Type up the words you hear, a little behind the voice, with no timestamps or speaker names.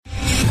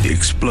The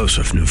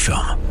explosive new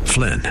film,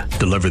 Flynn,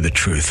 deliver the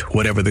truth,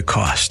 whatever the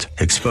cost,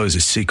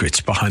 exposes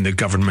secrets behind the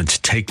government's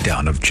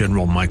takedown of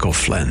General Michael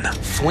Flynn.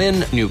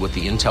 Flynn knew what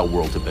the intel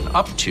world had been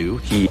up to.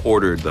 He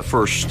ordered the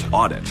first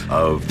audit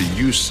of the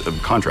use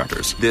of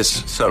contractors.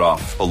 This set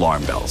off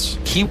alarm bells.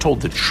 He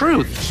told the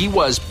truth. He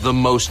was the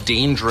most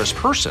dangerous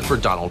person for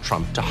Donald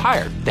Trump to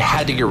hire. They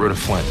had to get rid of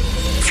Flynn.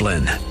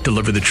 Flynn,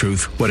 deliver the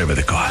truth, whatever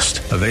the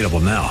cost. Available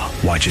now.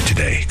 Watch it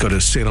today. Go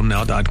to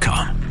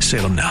salemnow.com.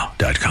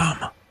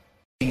 salemnow.com.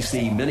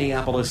 DC,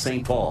 Minneapolis,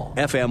 St. Paul,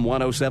 FM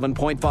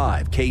 107.5,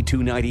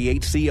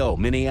 K298CO,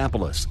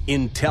 Minneapolis,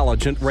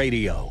 Intelligent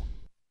Radio.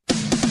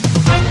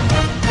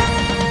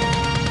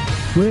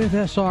 With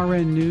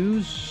SRN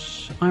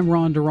News, I'm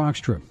Ron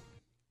DeRockstra.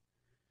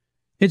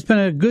 It's been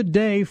a good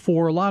day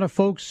for a lot of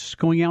folks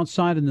going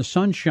outside in the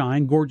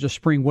sunshine. Gorgeous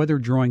spring weather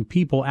drawing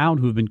people out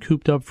who've been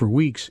cooped up for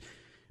weeks.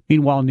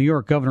 Meanwhile, New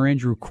York Governor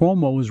Andrew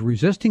Cuomo is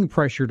resisting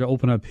pressure to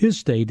open up his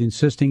state,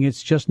 insisting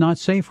it's just not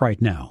safe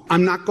right now.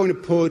 I'm not going to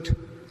put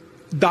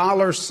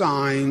dollar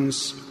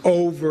signs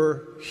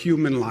over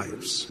human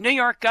lives. New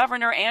York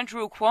Governor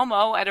Andrew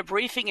Cuomo at a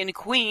briefing in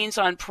Queens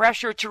on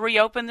pressure to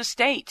reopen the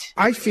state.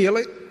 I feel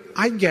it.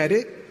 I get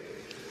it.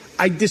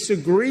 I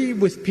disagree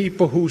with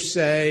people who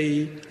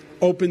say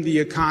open the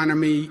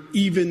economy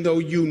even though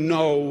you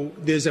know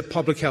there's a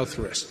public health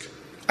risk.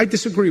 I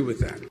disagree with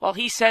that. While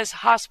he says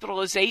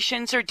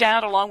hospitalizations are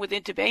down along with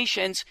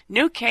intubations,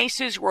 new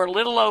cases were a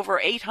little over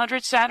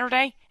 800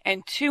 Saturday,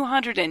 and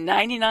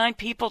 299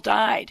 people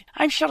died.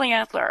 I'm Shelley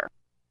Adler.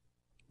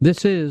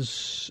 This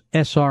is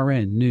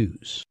SRN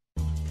News.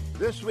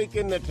 This week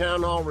in the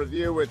Town Hall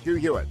Review with Hugh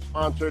Hewitt,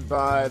 sponsored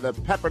by the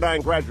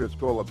Pepperdine Graduate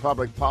School of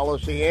Public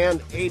Policy and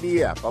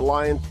ADF,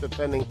 Alliance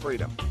Defending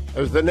Freedom.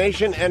 As the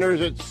nation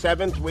enters its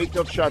 7th week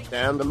of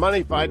shutdown, the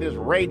money fight is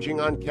raging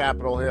on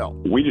Capitol Hill.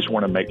 We just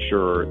want to make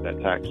sure that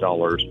tax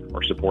dollars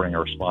are supporting a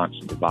response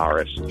to the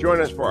virus.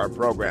 Join us for our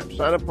program.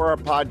 Sign up for our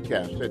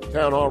podcast at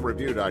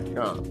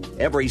townhallreview.com.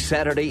 Every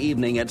Saturday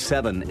evening at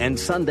 7 and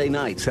Sunday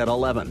nights at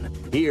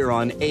 11. Here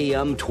on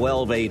AM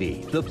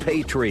 1280, The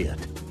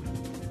Patriot.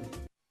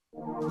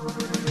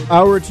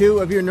 Hour 2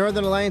 of your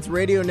Northern Alliance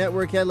Radio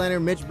Network headliner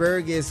Mitch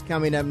Berg is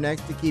coming up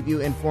next to keep you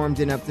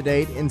informed and up to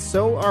date, and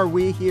so are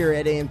we here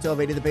at AM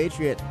 1280 The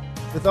Patriot.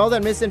 With all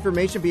that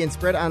misinformation being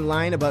spread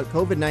online about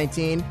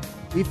COVID-19,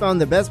 we found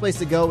the best place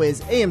to go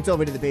is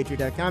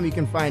am1280thepatriot.com. You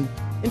can find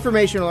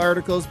informational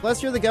articles,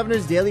 plus hear the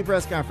governor's daily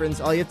press conference.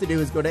 All you have to do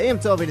is go to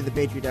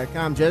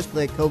am1280thepatriot.com, just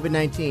click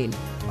COVID-19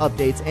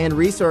 updates and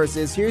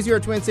resources. Here's your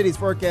Twin Cities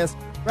forecast,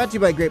 brought to you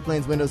by Great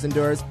Plains Windows and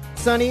Doors.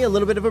 Sunny, a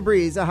little bit of a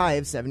breeze, a high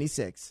of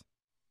 76.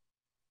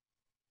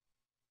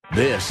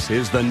 This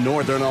is the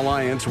Northern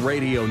Alliance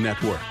Radio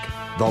Network,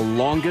 the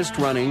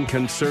longest-running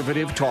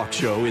conservative talk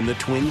show in the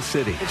Twin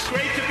Cities. It's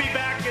great to be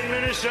back in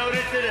Minnesota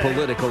today.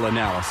 Political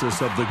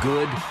analysis of the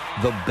good,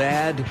 the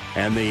bad,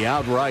 and the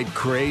outright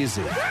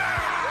crazy.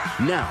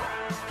 Now,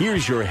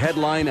 here's your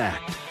headline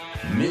act,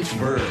 Mitch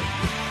Berg.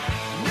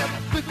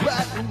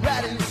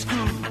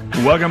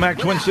 Welcome back,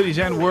 Twin Cities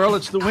and world.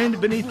 It's the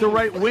wind beneath the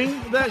right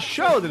wing, the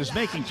show that is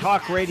making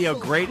talk radio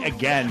great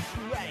again.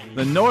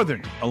 The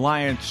Northern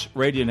Alliance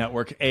Radio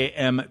Network,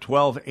 AM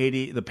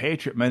 1280, The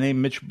Patriot. My name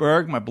is Mitch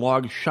Berg. My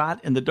blog,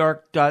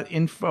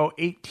 shotinthedark.info,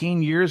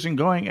 18 years and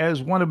going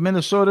as one of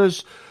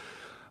Minnesota's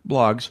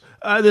blogs.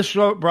 This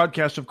show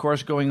broadcast, of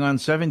course, going on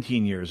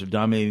 17 years of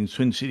dominating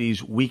Twin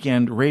Cities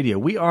weekend radio.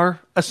 We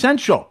are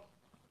essential.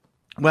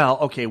 Well,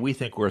 okay, we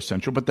think we're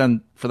essential, but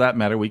then, for that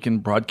matter, we can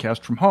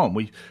broadcast from home.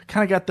 We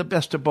kind of got the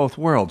best of both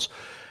worlds.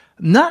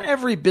 Not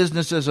every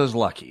business is as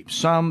lucky.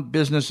 Some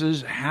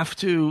businesses have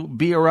to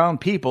be around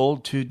people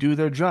to do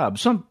their job.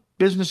 Some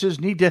businesses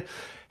need to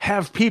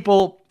have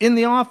people in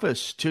the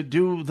office to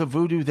do the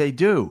voodoo they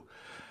do.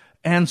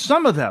 And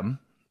some of them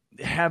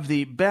have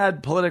the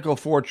bad political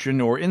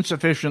fortune or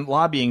insufficient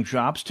lobbying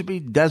chops to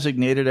be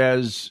designated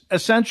as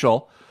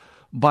essential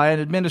by an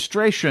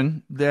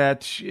administration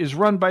that is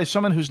run by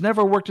someone who's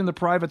never worked in the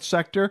private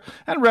sector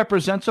and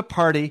represents a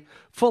party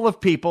full of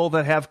people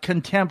that have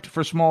contempt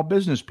for small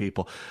business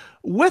people.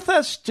 With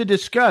us to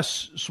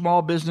discuss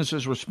small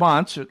businesses'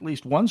 response, at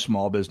least one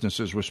small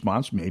business's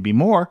response, maybe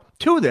more,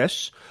 to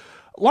this,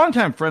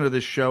 longtime friend of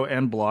this show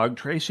and blog,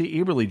 Tracy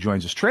Eberly,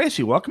 joins us.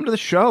 Tracy, welcome to the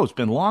show. It's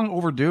been long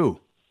overdue.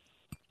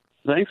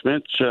 Thanks,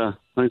 Mitch.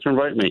 Thanks for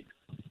inviting me.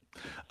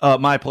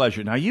 My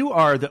pleasure. Now, you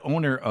are the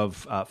owner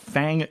of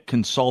Fang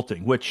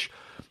Consulting, which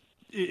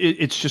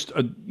it's just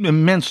an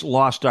immense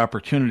lost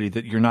opportunity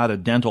that you're not a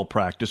dental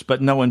practice.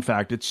 But no, in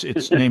fact,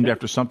 it's named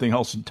after something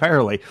else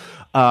entirely.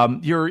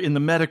 You're in the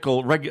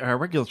medical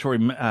regulatory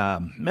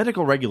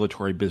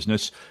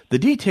business. The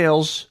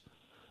details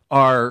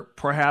are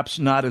perhaps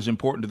not as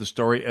important to the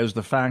story as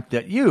the fact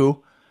that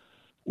you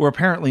were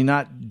apparently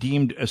not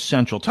deemed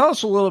essential. Tell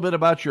us a little bit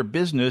about your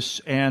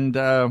business and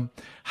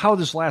how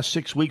this last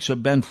 6 weeks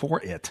have been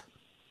for it.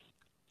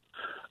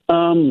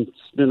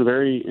 It's been a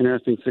very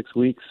interesting 6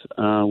 weeks.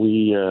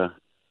 We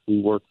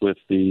work with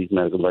the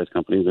medical device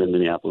companies in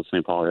Minneapolis,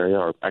 St. Paul area,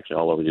 or actually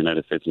all over the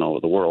United States and all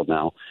over the world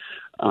now.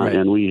 Right.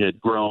 And we had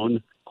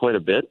grown quite a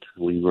bit.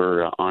 We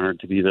were honored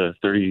to be the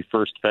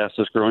 31st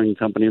fastest growing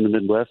company in the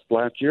Midwest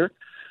last year.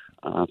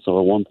 So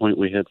at one point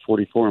we had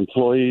 44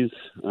 employees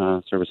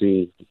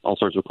servicing all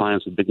sorts of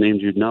clients with big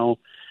names you'd know.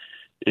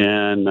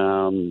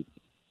 And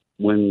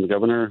when the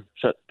governor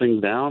shut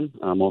things down,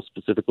 most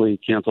specifically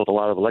canceled a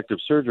lot of elective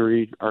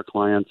surgery, our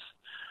clients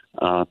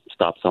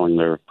stopped selling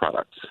their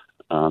products.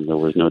 There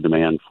was no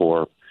demand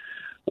for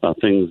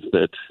things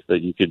that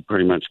you could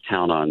pretty much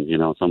count on. You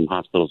know, some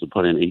hospitals would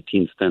put in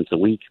 18 stents a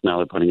week. Now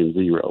they're putting in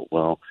 0.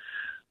 Well,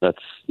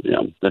 that's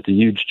a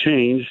huge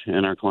change,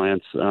 and our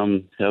clients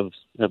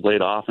have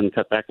laid off and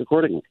cut back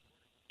accordingly.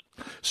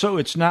 So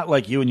it's not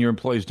like you and your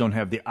employees don't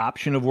have the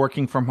option of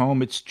working from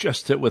home. It's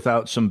just that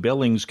without some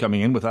billings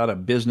coming in, without a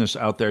business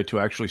out there to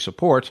actually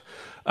support,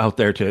 out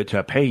there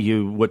to pay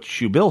you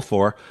what you bill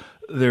for,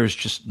 there's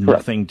just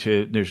nothing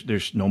to.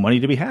 There's no money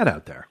to be had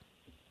out there.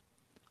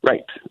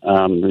 Right.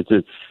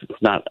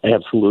 It's not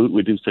absolute.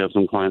 We do still have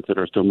some clients that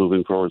are still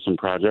moving forward some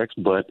projects,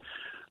 but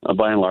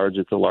by and large,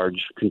 it's a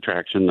large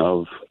contraction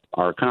of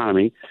our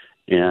economy,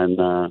 and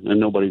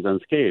nobody's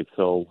unscathed.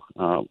 So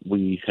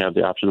we have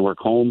the option to work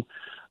home.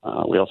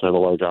 We also have a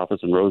large office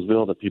in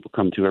Roseville that people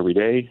come to every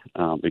day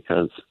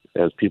because,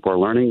 as people are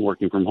learning,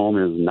 working from home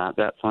is not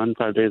that fun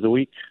 5 days a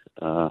week,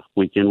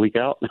 week in, week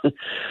out.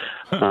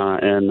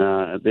 And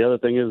the other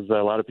thing is a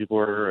lot of people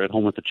are at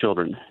home with the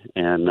children,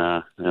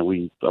 and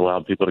we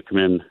allowed people to come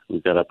in.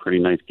 We've got a pretty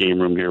nice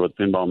game room here with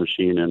a pinball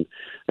machine, and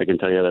I can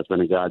tell you that's been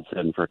a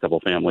godsend for a couple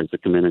of families to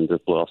come in and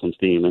just blow off some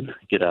steam and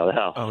get out of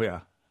the house. Oh, yeah.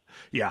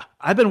 Yeah,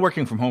 I've been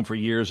working from home for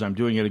years. I'm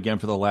doing it again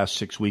for the last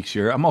 6 weeks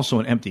here. I'm also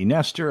an empty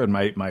nester, and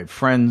my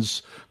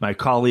friends, my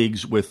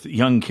colleagues with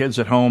young kids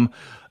at home,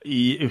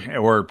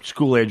 or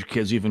school-age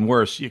kids, even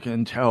worse, you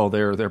can tell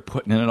they're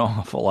putting in an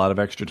awful lot of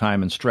extra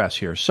time and stress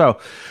here. So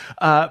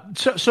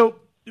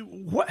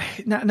what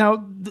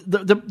now?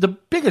 The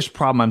biggest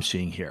problem I'm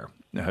seeing here,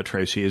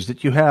 Tracy, is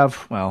that you have,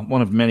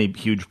 one of many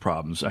huge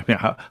problems. I mean,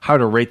 how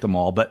to rate them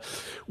all, but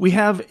we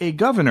have a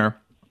governor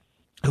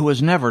who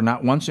has never,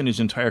 not once in his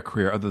entire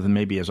career, other than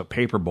maybe as a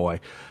paper boy,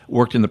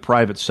 worked in the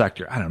private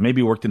sector. I don't know,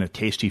 maybe worked in a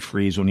Tasty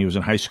Freeze when he was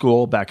in high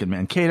school back in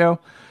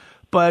Mankato.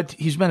 But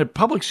he's been a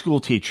public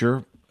school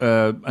teacher,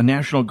 a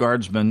National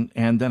Guardsman,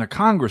 and then a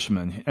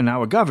congressman, and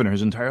now a governor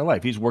his entire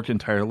life. He's worked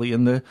entirely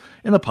in the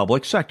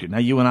public sector. Now,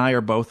 you and I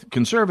are both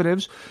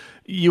conservatives.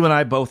 You and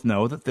I both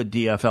know that the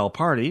DFL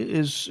party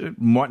is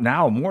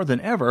now more than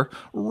ever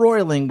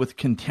roiling with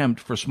contempt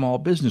for small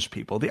business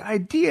people. The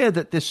idea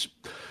that this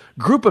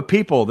group of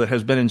people that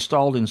has been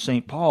installed in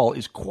St. Paul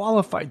is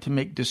qualified to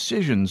make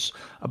decisions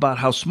about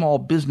how small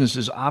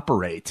businesses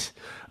operate,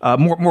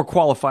 more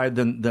qualified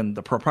than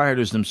the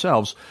proprietors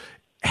themselves,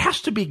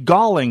 has to be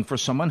galling for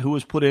someone who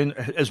has put in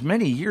as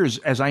many years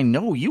as I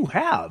know you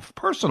have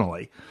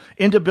personally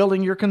into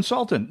building your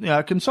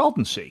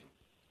consultancy.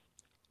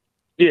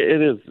 Yeah,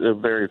 it is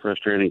very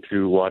frustrating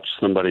to watch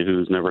somebody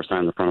who's never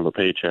signed the front of a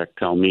paycheck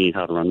tell me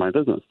how to run my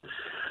business.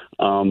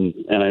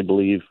 And I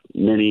believe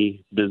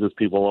many business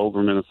people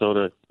over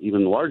Minnesota,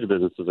 even large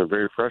businesses, are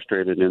very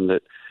frustrated in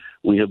that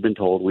we have been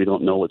told we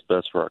don't know what's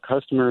best for our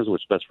customers,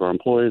 what's best for our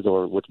employees,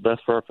 or what's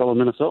best for our fellow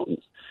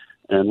Minnesotans.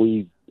 And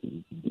we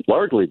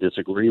largely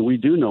disagree. We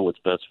do know what's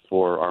best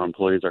for our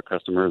employees, our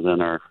customers,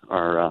 and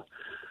our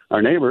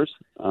neighbors,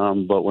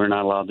 but we're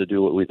not allowed to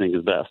do what we think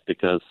is best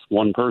because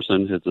one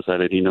person has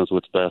decided he knows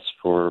what's best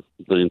for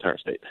the entire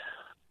state.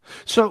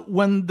 So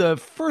when the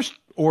first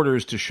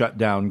orders to shut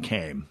down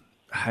came,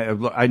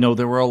 I know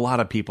there were a lot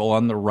of people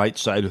on the right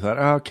side who thought,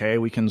 okay,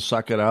 we can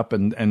suck it up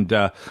and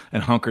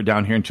hunker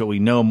down here until we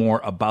know more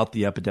about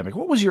the epidemic.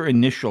 What was your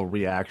initial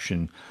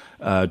reaction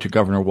to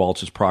Governor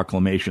Walz's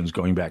proclamations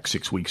going back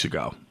 6 weeks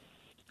ago?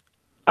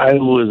 I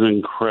was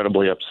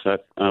incredibly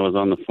upset. I was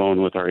on the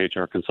phone with our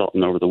HR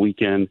consultant over the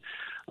weekend.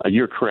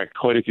 You're correct.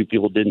 Quite a few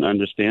people didn't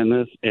understand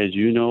this. As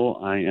you know,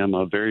 I am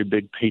a very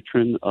big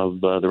patron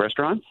of the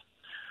restaurants.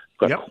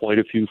 Got quite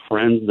a few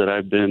friends that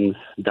I've been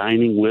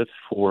dining with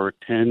for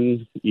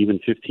 10, even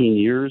 15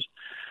 years.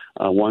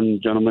 One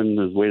gentleman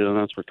has waited on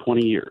us for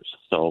 20 years.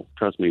 So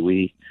trust me,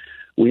 we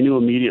knew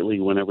immediately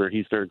whenever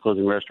he started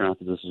closing restaurants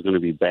that this was going to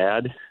be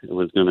bad. It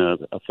was going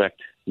to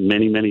affect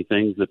many, many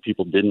things that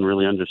people didn't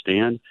really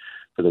understand,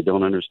 because they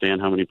don't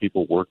understand how many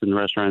people work in the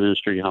restaurant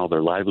industry, how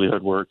their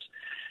livelihood works.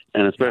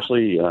 And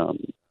especially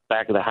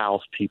back of the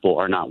house, people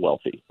are not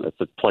wealthy. That's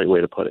a polite way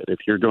to put it. If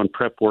you're doing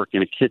prep work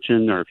in a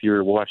kitchen, or if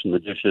you're washing the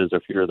dishes, or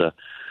if you're the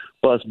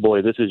bus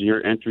boy, this is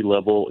your entry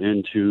level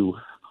into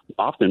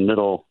often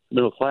middle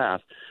class.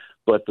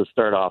 But the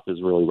start off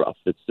is really rough.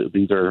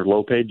 These are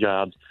low paid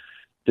jobs,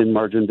 thin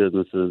margin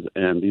businesses,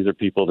 and these are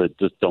people that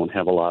just don't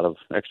have a lot of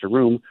extra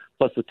room.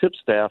 Plus the tip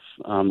staff,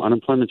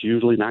 unemployment's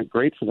usually not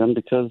great for them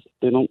because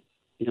they don't,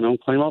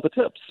 claim all the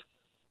tips.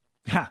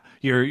 Yeah,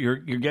 you're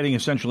getting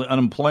essentially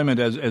unemployment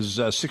as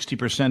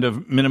 60%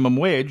 of minimum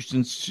wage,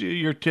 since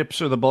your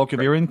tips are the bulk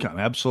of your income.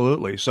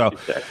 Absolutely. So,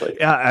 exactly.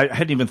 Yeah, I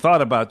hadn't even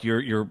thought about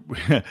your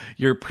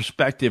your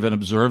perspective in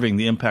observing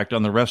the impact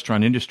on the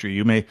restaurant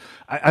industry.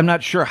 I'm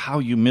not sure how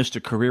you missed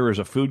a career as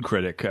a food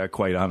critic.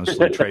 Quite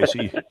honestly,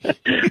 Tracy.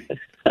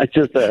 I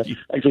just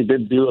actually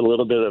did do a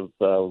little bit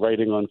of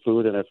writing on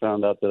food, and I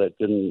found out that it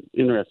didn't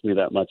interest me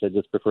that much. I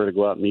just prefer to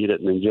go out and eat it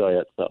and enjoy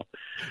it. So,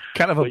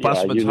 kind of a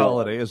busman's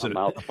holiday, isn't it?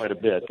 I'm out quite a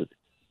bit.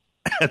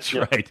 That's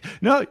right.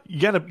 No, you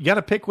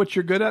gotta pick what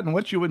you're good at and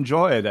what you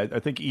enjoy. I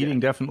think eating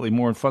definitely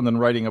more fun than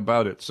writing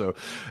about it. So,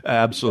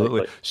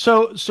 absolutely.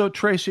 Exactly. So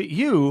Tracy,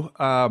 you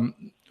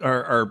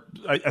are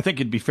I think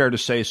it'd be fair to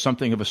say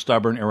something of a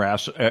stubborn,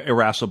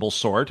 irascible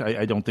sort.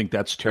 I don't think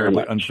that's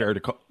terribly unfair to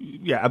call.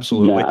 Yeah,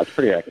 absolutely. No, it's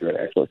pretty accurate,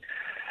 actually.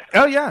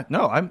 Oh yeah,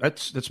 no,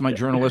 that's my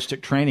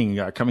journalistic training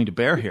coming to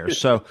bear here.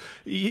 So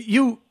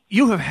you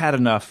have had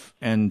enough,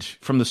 and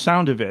from the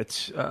sound of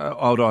it,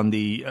 out on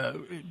the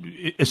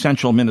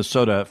Essential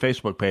Minnesota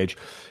Facebook page,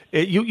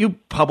 you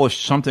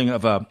published something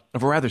of a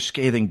rather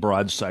scathing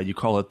broadside. You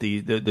call it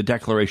the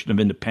Declaration of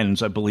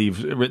Independence, I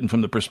believe, written from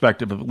the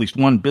perspective of at least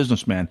one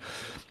businessman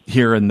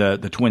here in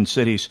the Twin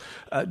Cities.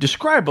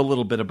 Describe a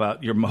little bit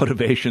about your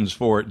motivations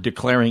for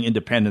declaring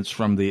independence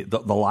from the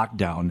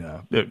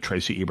lockdown,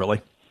 Tracy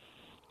Eberly.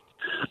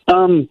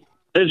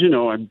 As you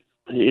know, I'm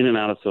in and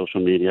out of social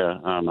media.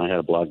 I had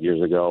a blog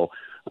years ago.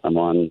 I'm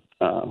on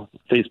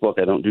Facebook.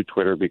 I don't do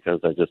Twitter because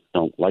I just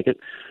don't like it.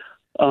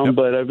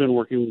 But I've been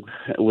working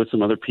with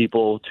some other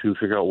people to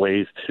figure out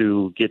ways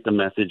to get the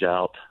message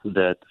out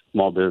that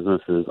small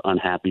business is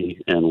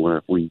unhappy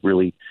and we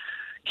really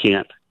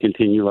can't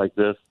continue like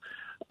this.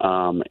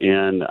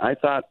 And I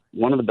thought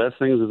one of the best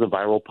things is a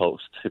viral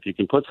post. If you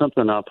can put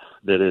something up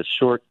that is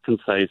short,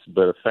 concise,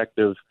 but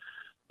effective,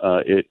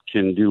 it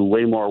can do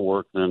way more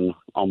work than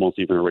almost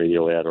even a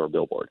radio ad or a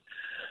billboard.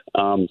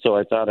 So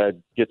I thought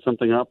I'd get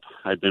something up.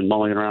 I'd been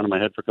mulling it around in my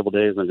head for a couple of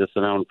days, and I just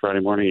sat down on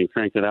Friday morning and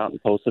cranked it out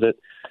and posted it.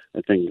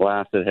 I think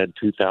last it had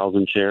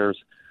 2,000 shares.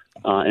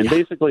 And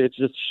basically it's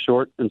just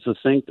short and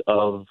succinct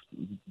of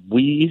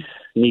we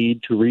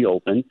need to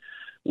reopen.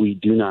 We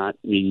do not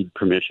need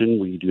permission.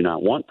 We do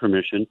not want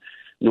permission,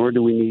 nor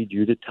do we need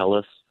you to tell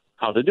us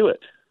how to do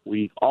it.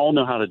 We all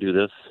know how to do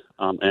this.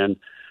 And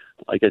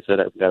like I said,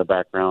 I've got a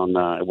background.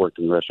 I worked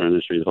in the restaurant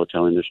industry, the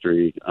hotel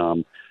industry.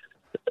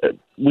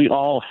 We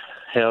all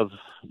have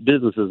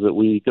businesses that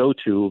we go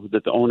to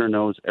that the owner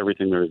knows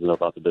everything there is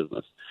about the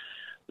business.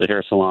 The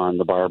hair salon,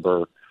 the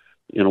barber,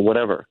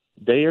 whatever.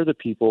 They are the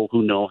people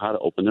who know how to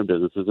open their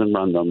businesses and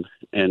run them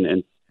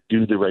and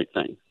do the right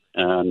thing.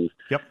 And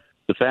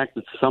the fact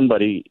that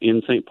somebody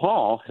in St.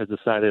 Paul has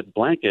decided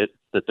blanket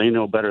that they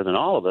know better than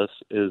all of us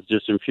is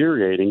just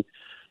infuriating.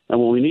 And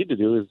what we need to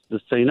do is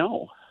just say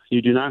no.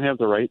 You do not have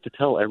the right to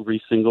tell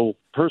every single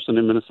person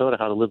in Minnesota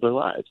how to live their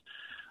lives.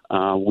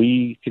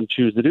 We can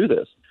choose to do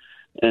this.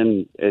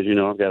 And as you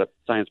know, I've got a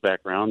science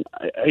background.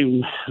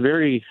 I'm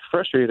very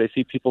frustrated. I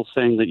see people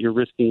saying that you're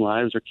risking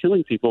lives or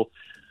killing people.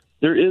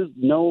 There is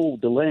no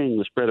delaying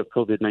the spread of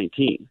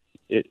COVID-19.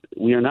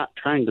 We are not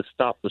trying to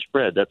stop the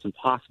spread. That's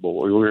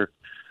impossible.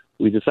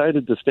 We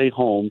decided to stay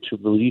home to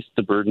release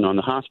the burden on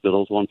the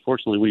hospitals. Well,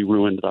 unfortunately, we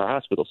ruined our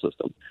hospital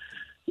system.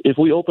 If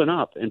we open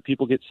up and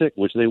people get sick,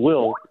 which they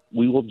will,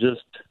 we will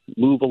just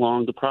move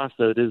along the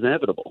process. It is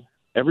inevitable.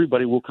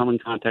 Everybody will come in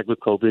contact with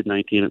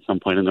COVID-19 at some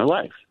point in their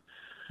life.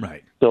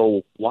 Right.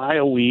 So why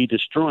are we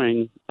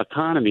destroying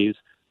economies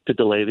to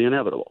delay the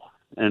inevitable?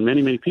 And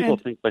many people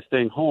think by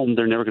staying home,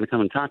 they're never going to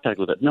come in contact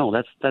with it. No,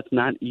 that's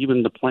not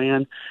even the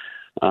plan.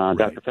 Right.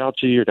 Dr.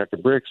 Fauci or Dr.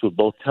 Birx would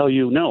both tell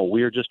you, no,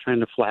 we are just trying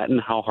to flatten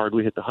how hard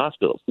we hit the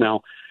hospitals.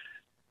 Now,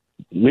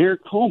 Mayor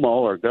Cuomo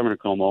or Governor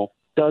Cuomo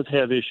does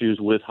have issues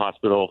with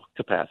hospital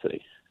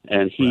capacity,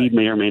 and he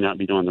may or may not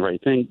be doing the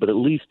right thing, but at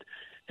least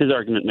his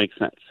argument makes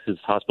sense. His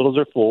hospitals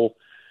are full.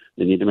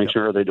 They need to make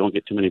sure they don't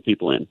get too many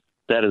people in.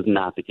 That is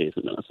not the case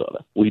in Minnesota.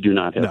 We do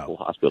not have full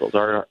hospitals.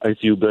 Our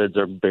ICU beds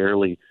are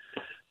barely,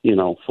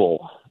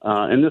 full.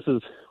 And this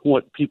is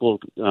what people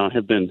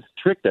have been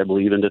tricked, I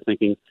believe, into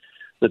thinking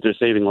that they're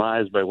saving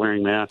lives by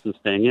wearing masks and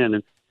staying in.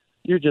 And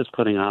you're just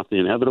putting off the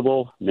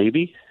inevitable,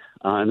 maybe.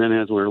 And then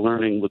as we're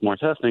learning with more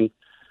testing,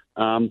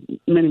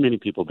 many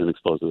people have been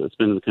exposed to this. It's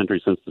been in the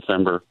country since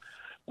December,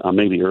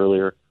 maybe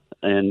earlier.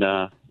 And,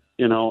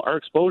 our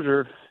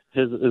exposure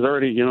has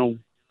already,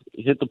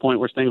 hit the point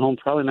where staying home is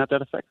probably not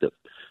that effective.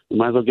 We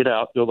might as well get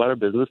out, go about our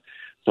business.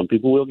 Some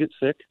people will get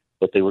sick,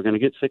 but they were going to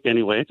get sick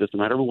anyway, just a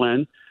matter of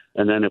when.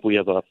 And then if we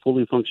have a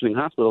fully functioning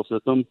hospital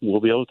system, we'll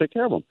be able to take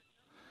care of them.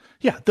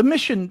 Yeah, the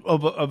mission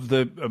of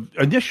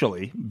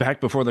initially,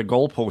 back before the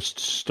goalposts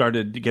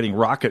started getting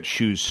rocket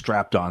shoes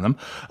strapped on them,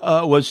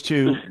 was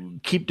to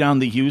keep down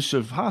the use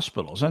of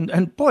hospitals.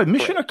 And boy,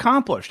 mission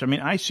accomplished. I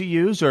mean,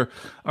 ICUs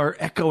are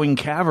echoing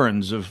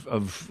caverns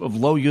of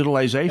low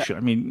utilization. I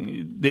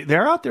mean,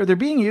 they're out there, they're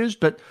being used,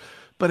 but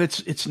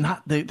it's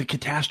not the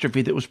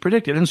catastrophe that was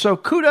predicted. And so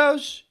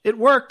kudos, it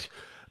worked.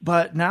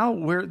 But now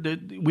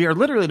we are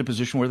literally in a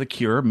position where the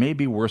cure may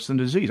be worse than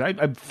disease.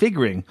 I'm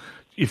figuring,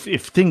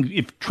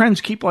 if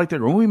trends keep like they're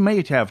going, we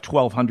may have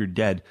 1,200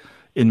 dead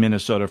in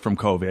Minnesota from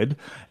COVID.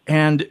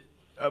 And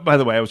by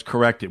the way, I was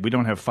corrected. We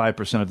don't have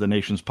 5% of the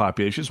nation's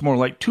population. It's more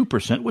like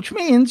 2%, which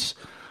means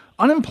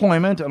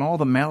unemployment and all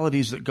the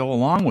maladies that go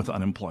along with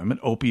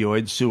unemployment,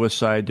 opioids,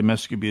 suicide,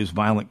 domestic abuse,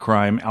 violent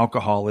crime,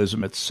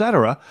 alcoholism,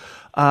 etc.,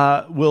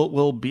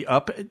 will be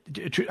up.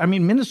 I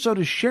mean,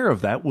 Minnesota's share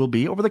of that will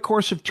be, over the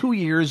course of 2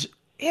 years,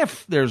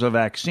 if there's a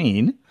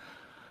vaccine,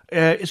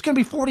 it's going to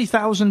be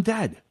 40,000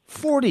 dead.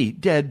 40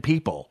 dead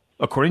people,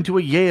 according to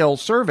a Yale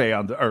survey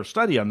or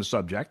study on the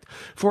subject,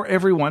 for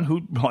everyone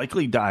who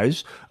likely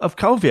dies of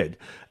COVID.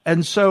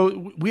 And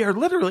so we are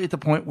literally at the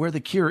point where the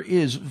cure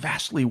is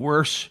vastly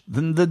worse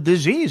than the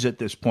disease at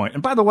this point.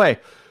 And by the way,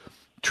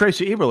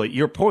 Tracy Eberle,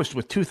 your post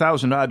with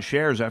 2,000 odd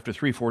shares after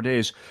 3-4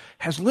 days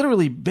has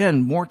literally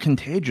been more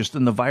contagious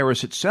than the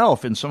virus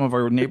itself in some of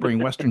our neighboring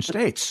Western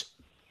states.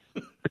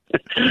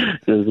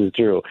 This is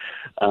true.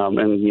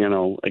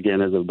 And,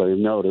 again, as everybody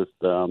noticed,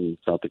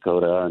 South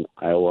Dakota and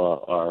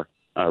Iowa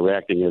are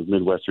reacting as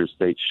Midwestern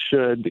states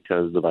should,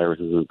 because the virus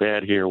isn't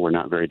bad here. We're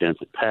not very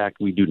densely packed.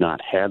 We do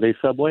not have a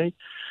subway.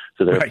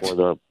 So therefore,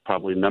 the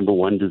probably number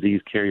one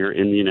disease carrier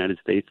in the United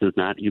States does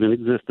not even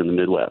exist in the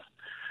Midwest.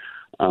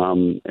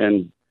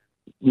 And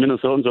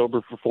Minnesotans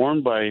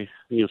overperformed by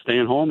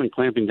staying home and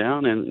clamping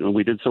down, and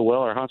we did so well.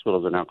 Our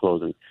hospitals are now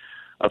closing.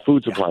 Our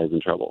food supply is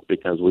in trouble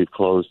because we've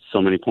closed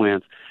so many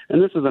plants.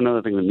 And this is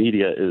another thing the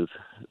media is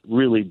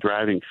really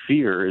driving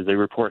fear, is they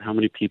report how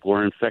many people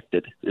are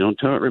infected. They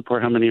don't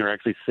report how many are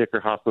actually sick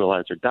or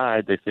hospitalized or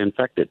died. They say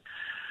infected.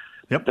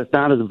 Yep. That's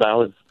not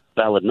a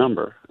valid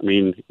number. I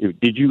mean,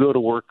 did you go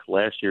to work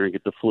last year and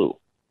get the flu?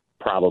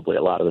 Probably.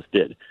 A lot of us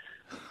did.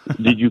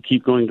 Did you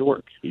keep going to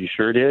work? You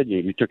sure did.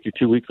 You took your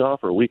 2 weeks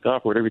off or a week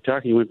off or whatever you're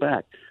talking, you went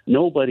back.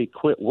 Nobody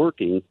quit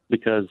working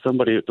because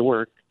somebody at the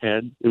work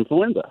had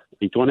influenza,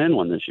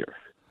 H1N1 this year.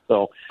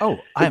 So,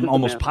 I'm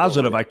almost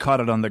positive I caught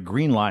it on the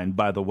Green Line,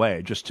 by the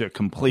way, just to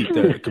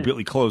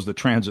completely close the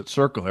transit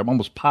circle. I'm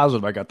almost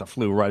positive I got the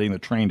flu riding the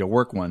train to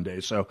work one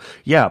day. So,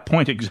 yeah,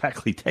 point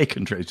exactly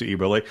taken, Tracy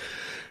Eberle.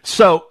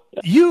 So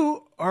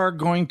you are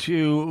going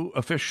to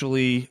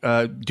officially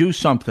do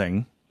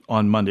something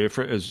on Monday,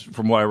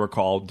 from what I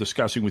recall,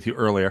 discussing with you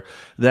earlier,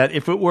 that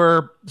if it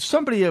were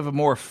somebody of a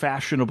more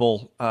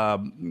fashionable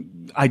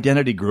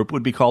identity group,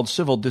 would be called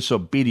Civil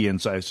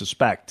Disobedience, I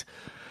suspect.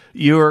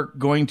 You're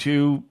going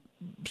to,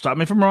 stop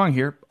me if I'm wrong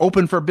here,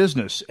 open for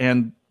business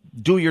and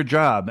do your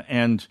job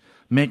and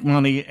make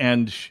money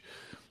and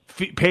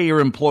pay your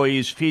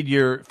employees, feed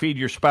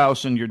your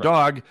spouse and your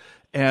dog,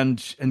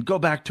 and go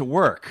back to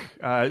work.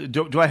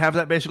 Do I have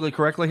that basically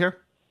correctly here?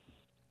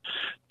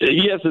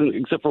 Yes, and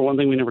except for one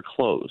thing, we never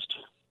closed.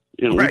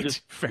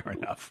 Right, fair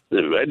enough.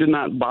 I did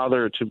not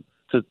bother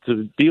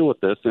to deal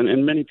with this,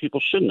 and many people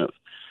shouldn't have.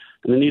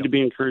 And they need to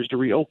be encouraged to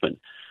reopen.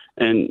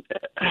 And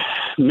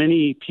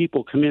many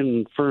people come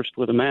in first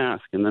with a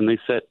mask, and then they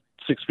sit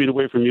 6 feet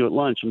away from you at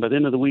lunch, and by the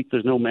end of the week,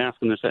 there's no mask,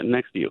 and they're sitting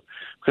next to you,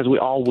 because we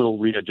all will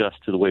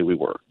readjust to the way we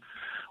were.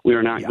 We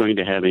are not going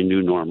to have a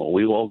new normal.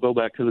 We will all go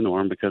back to the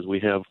norm because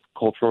we have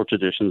cultural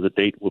traditions that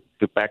date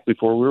back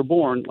before we were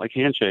born, like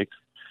handshakes.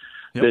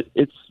 That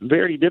it's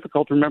very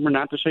difficult to remember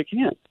not to shake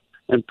hands.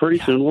 And pretty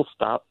soon we'll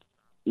stop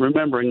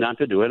remembering not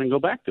to do it and go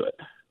back to it.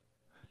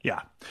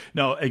 Yeah,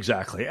 no,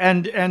 exactly.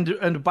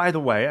 And by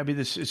the way, I mean,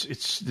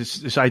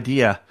 this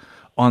idea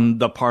on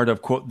the part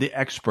of, quote, the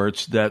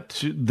experts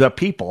that the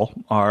people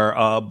are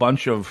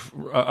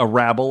a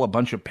rabble, a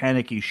bunch of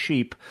panicky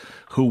sheep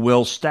who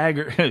will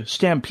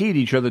stampede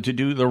each other to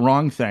do the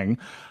wrong thing.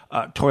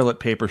 Toilet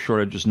paper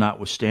shortages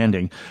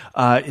notwithstanding.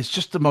 It's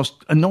just the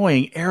most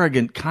annoying,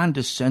 arrogant,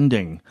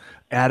 condescending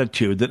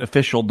attitude that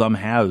officialdom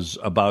has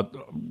about,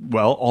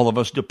 well, all of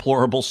us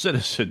deplorable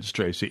citizens,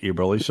 Tracy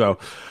Eberle. So,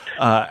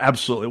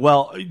 absolutely.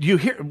 Well,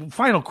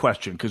 final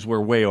question, because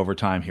we're way over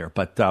time here,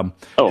 but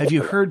have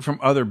you heard from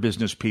other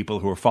business people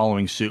who are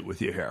following suit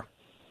with you here?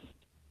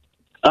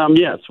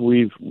 Yes,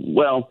 we've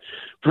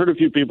heard a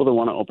few people that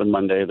want to open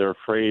Monday. They're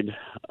afraid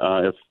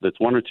if it's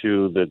one or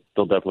two that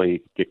they'll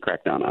definitely get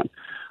cracked down on.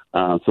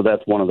 So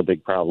that's one of the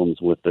big problems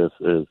with this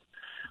is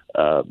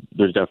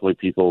there's definitely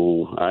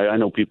people, I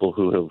know people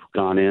who have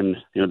gone in,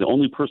 the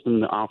only person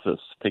in the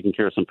office taking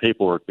care of some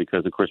paperwork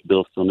because, of course,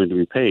 bills still need to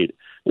be paid.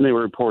 And they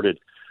were reported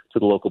to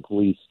the local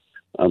police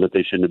that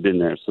they shouldn't have been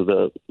there. So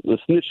the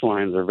snitch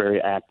lines are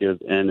very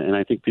active, and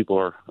I think people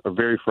are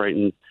very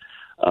frightened.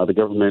 The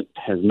government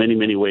has many,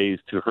 many ways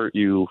to hurt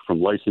you, from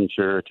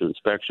licensure to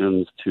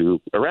inspections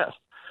to arrest.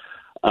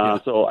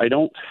 So I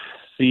don't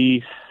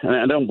see, and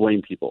I don't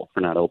blame people for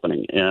not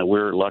opening.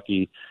 We're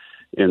lucky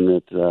in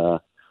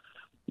that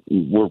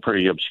we're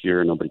pretty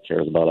obscure. Nobody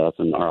cares about us,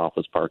 and our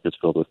office park is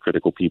filled with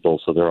critical people,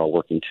 so they're all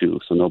working too.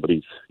 So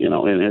nobody's,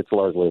 and it's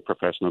largely a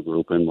professional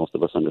group, and most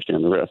of us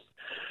understand the risk.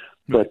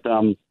 But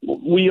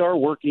we are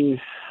working,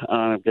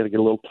 I've got to get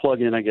a little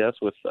plug in, I guess,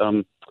 with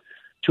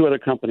two other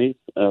companies,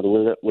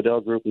 the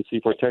Waddell Group and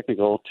C4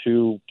 Technical,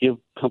 to give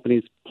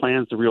companies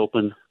plans to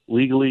reopen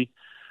legally,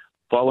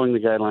 following the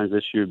guidelines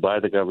issued by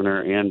the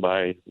governor and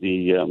by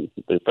the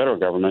federal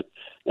government,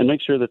 and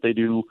make sure that they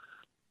do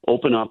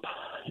open up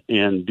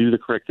and do the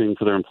correct thing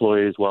for their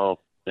employees while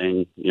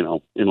staying,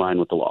 in line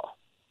with the law.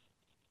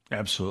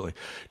 Absolutely.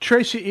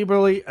 Tracy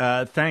Eberly,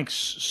 thanks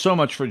so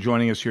much for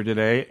joining us here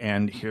today.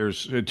 And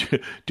here's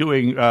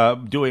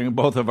doing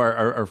both of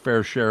our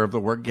fair share of the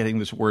work, getting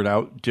this word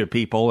out to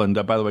people. And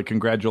by the way,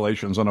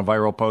 congratulations on a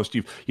viral post.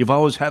 You've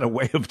always had a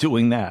way of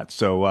doing that.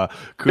 So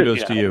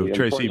kudos to you,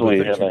 Tracy.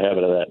 Unfortunately, I have a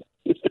habit of that.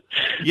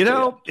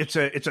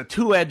 It's a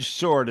two-edged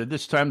sword, and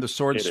this time the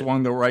sword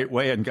swung the right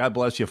way, and God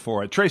bless you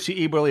for it.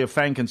 Tracy Eberly of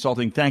Fang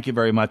Consulting, thank you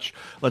very much.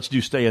 Let's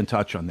stay in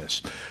touch on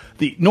this.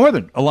 The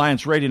Northern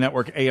Alliance Radio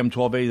Network, AM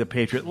 1280, The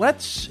Patriot.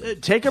 Let's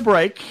take a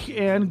break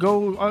and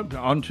go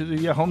on to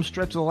the home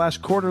stretch of the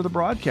last quarter of the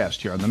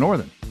broadcast here on the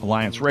Northern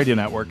Alliance Radio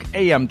Network,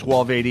 AM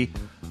 1280,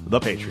 The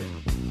Patriot.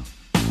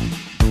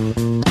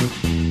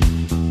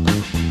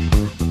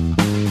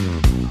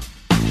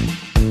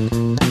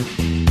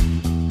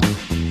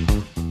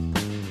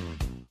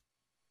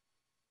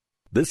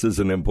 This is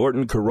an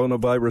important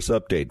coronavirus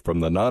update from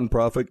the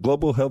nonprofit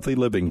Global Healthy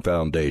Living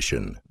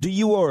Foundation. Do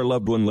you or a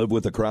loved one live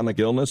with a chronic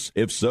illness?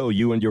 If so,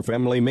 you and your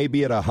family may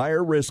be at a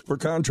higher risk for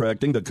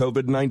contracting the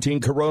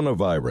COVID-19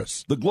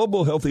 coronavirus. The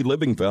Global Healthy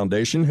Living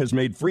Foundation has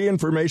made free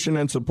information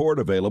and support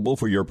available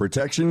for your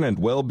protection and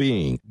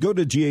well-being. Go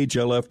to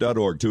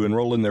ghlf.org to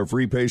enroll in their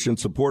free patient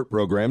support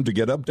program to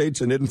get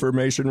updates and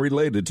information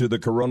related to the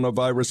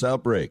coronavirus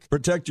outbreak.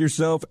 Protect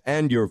yourself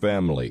and your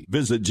family.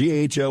 Visit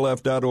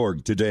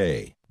ghlf.org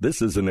today.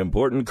 This is an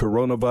important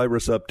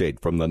coronavirus update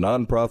from the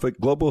nonprofit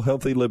Global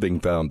Healthy Living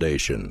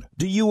Foundation.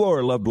 Do you or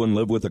a loved one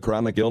live with a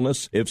chronic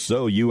illness? If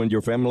so, you and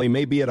your family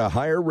may be at a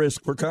higher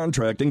risk for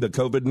contracting the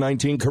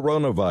COVID-19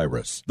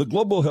 coronavirus. The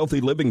Global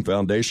Healthy Living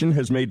Foundation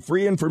has made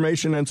free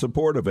information and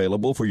support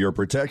available for your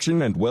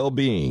protection and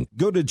well-being.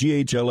 Go to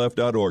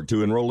ghlf.org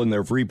to enroll in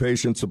their free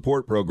patient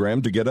support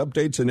program to get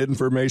updates and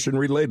information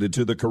related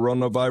to the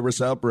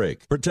coronavirus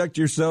outbreak. Protect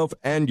yourself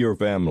and your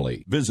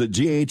family. Visit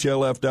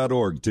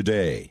ghlf.org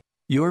today.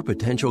 Your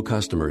potential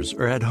customers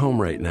are at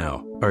home right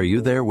now. Are you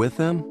there with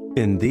them?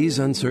 In these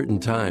uncertain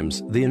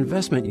times, the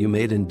investment you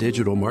made in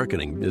digital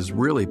marketing is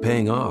really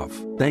paying off.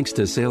 Thanks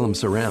to Salem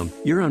Surround,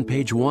 you're on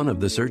page 1 of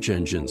the search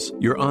engines.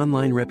 Your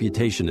online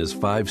reputation is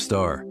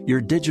 5-star. Your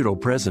digital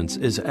presence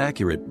is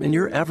accurate, and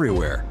you're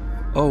everywhere.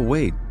 Oh,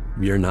 wait,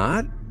 you're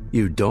not?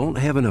 You don't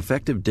have an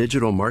effective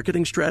digital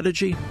marketing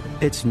strategy?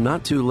 It's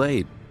not too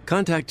late.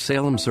 Contact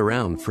Salem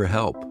Surround for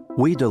help.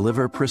 We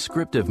deliver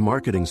prescriptive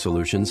marketing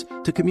solutions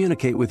to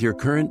communicate with your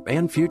current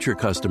and future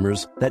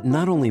customers that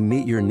not only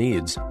meet your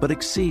needs, but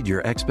exceed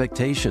your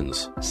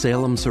expectations.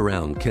 Salem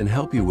Surround can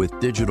help you with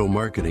digital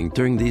marketing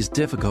during these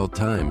difficult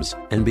times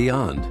and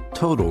beyond.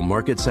 Total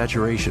market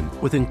saturation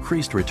with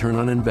increased return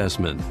on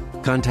investment.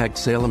 Contact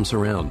Salem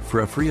Surround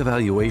for a free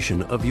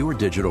evaluation of your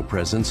digital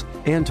presence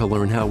and to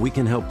learn how we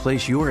can help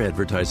place your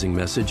advertising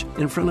message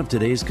in front of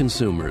today's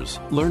consumers.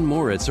 Learn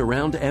more at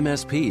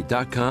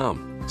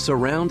surroundmsp.com.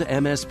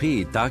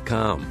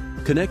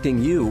 surroundmsp.com,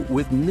 connecting you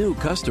with new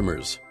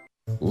customers.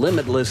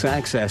 Limitless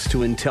access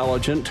to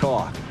intelligent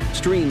talk.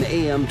 Stream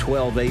AM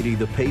 1280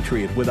 The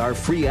Patriot with our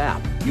free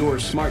app, your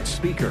smart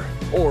speaker,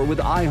 or with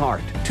iHeart,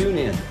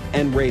 TuneIn,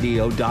 and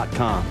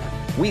radio.com.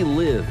 We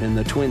live in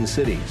the Twin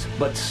Cities,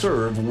 but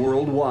serve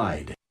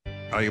worldwide.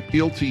 I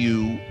appeal to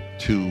you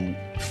to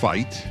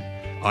fight.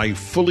 I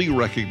fully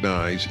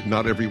recognize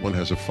not everyone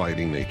has a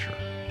fighting nature,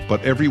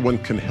 but everyone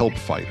can help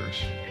fighters.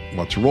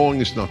 What's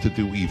wrong is not to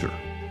do either.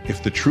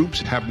 If the troops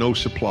have no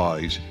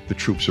supplies, the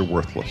troops are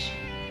worthless.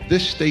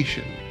 This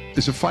station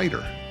is a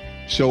fighter.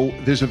 So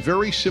there's a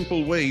very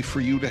simple way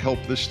for you to help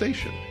this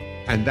station,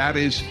 and that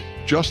is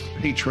just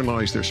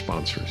patronize their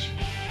sponsors.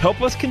 Help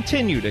us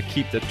continue to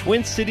keep the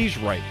Twin Cities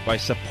right by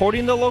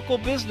supporting the local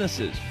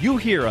businesses you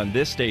hear on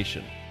this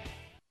station.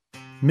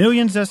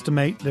 Millions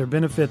estimate their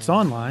benefits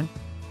online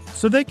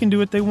so they can do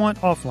what they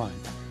want offline.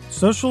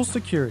 Social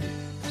Security,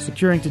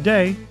 securing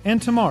today and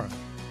tomorrow.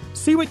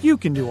 See what you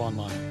can do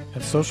online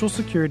at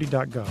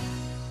socialsecurity.gov.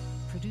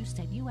 Produced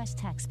at U.S.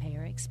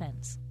 taxpayer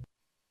expense.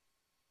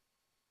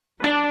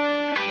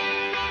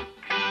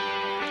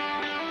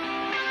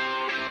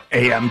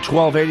 AM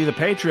 1280 The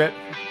Patriot,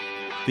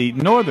 the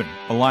Northern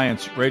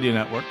Alliance Radio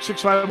Network,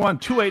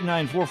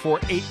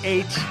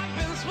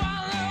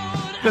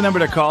 651-289-4488. The number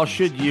to call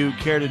should you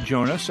care to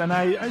join us, and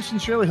I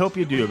sincerely hope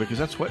you do, because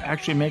that's what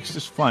actually makes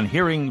this fun,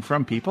 hearing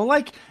from people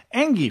like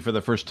Angie for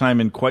the first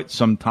time in quite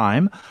some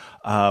time.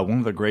 One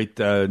of the great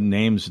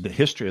names in the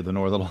history of the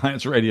Northern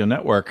Alliance Radio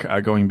Network,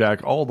 going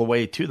back all the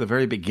way to the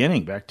very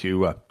beginning, back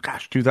to,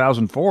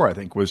 2004, I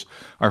think, was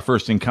our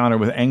first encounter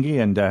with Angie.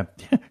 And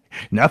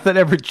Nothing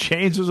ever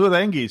changes with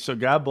Engie, so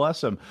God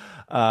bless him.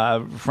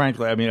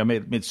 Frankly, I mean, I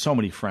made so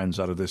many friends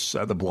out of this,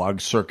 the blog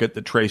circuit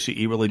that Tracy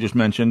Eberly just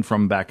mentioned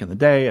from back in the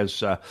day,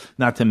 as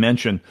not to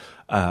mention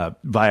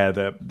via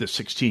the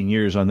 16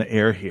 years on the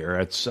air here.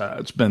 It's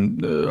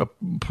been a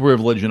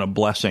privilege and a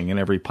blessing in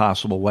every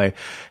possible way.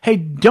 Hey,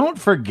 don't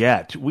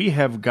forget, we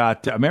have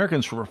got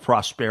Americans for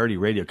Prosperity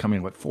Radio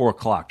coming at 4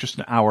 o'clock, just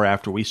an hour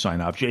after we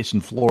sign off.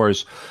 Jason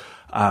Flores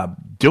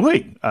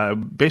waving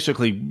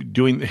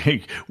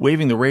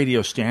the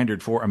radio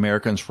standard for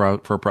Americans for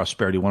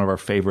Prosperity, one of our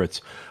favorites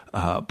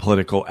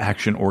political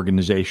action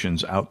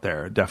organizations out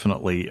there.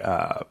 Definitely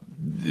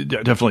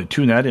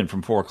tune that in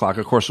from 4 o'clock.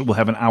 Of course, we'll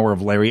have an hour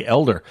of Larry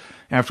Elder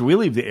after we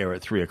leave the air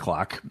at 3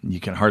 o'clock. You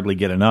can hardly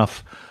get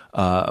enough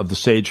of the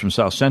sage from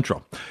South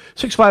Central.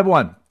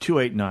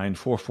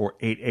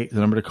 651-289-4488, the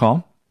number to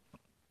call.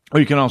 Or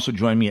you can also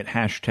join me at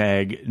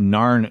hashtag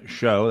NARN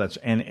Show. That's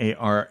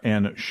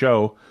NARN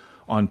Show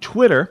on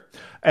Twitter.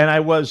 And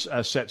I was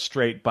set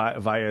straight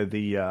via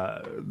the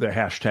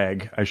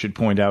hashtag, I should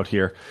point out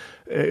here.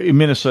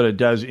 Minnesota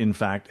does, in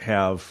fact,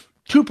 have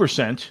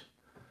 2%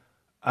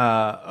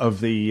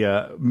 of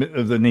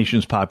the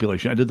nation's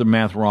population. I did the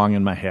math wrong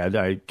in my head.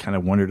 I kind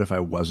of wondered if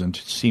I wasn't.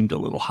 It seemed a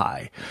little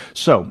high.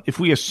 So if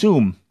we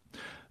assume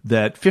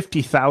that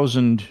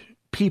 50,000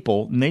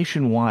 people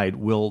nationwide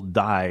will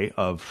die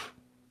of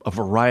a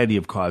variety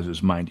of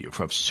causes, mind you,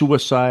 of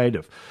suicide,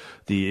 of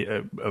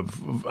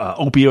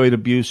opioid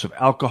abuse, of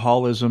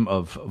alcoholism,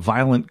 of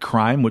violent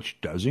crime, which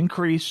does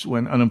increase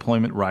when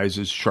unemployment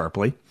rises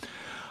sharply.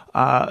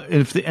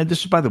 And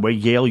this is, by the way,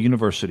 Yale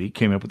University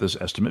came up with this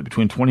estimate,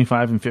 between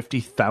 25 and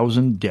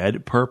 50,000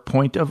 dead per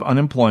point of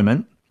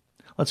unemployment.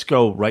 Let's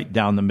go right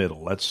down the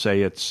middle. Let's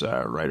say it's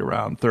right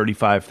around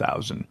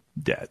 35,000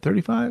 dead.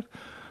 35?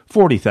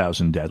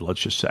 40,000 dead,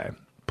 let's just say,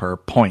 per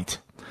point.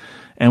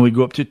 And we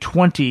go up to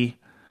 20%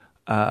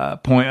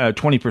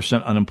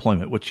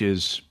 unemployment, which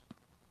is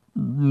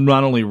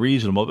not only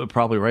reasonable, but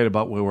probably right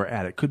about where we're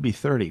at. It could be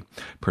 30%.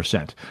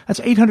 That's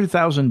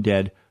 800,000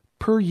 dead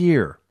per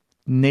year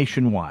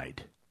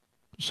nationwide.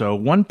 So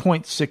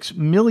 1.6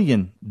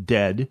 million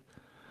dead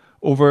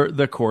over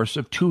the course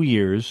of 2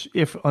 years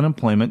if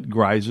unemployment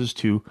rises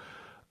to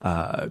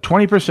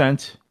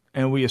 20%,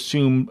 and we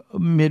assume a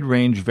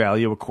mid-range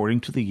value,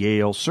 according to the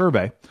Yale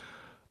survey,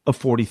 of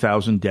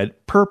 40,000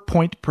 dead per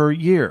point per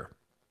year.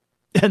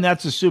 And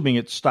that's assuming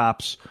it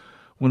stops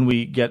when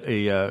we get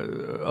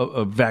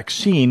a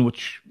vaccine,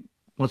 which,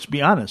 let's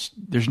be honest,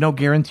 there's no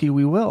guarantee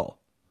we will.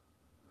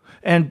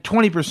 And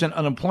 20%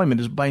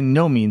 unemployment is by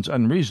no means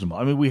unreasonable.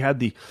 I mean, we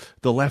had the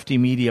lefty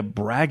media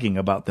bragging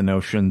about the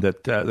notion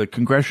that the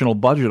Congressional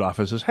Budget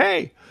Office says,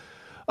 hey,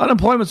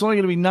 unemployment's only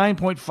going to be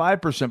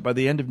 9.5% by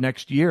the end of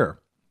next year.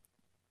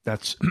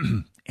 That's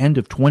end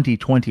of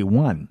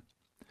 2021.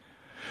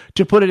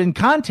 To put it in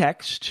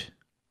context,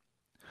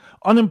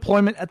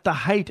 unemployment at the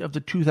height of the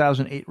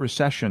 2008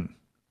 recession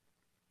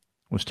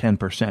was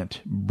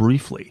 10%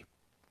 briefly,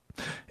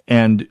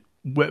 and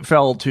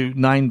fell to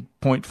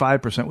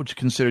 9.5%, which is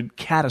considered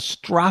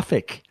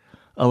catastrophic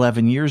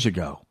 11 years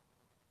ago,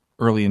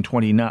 early in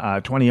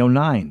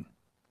 2009.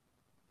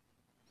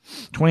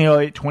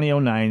 2008,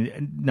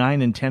 2009,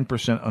 9 and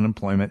 10%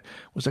 unemployment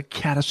was a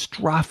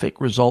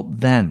catastrophic result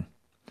then.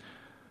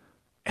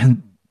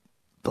 And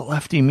the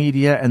lefty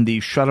media and the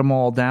shut them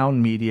all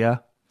down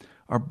media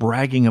are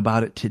bragging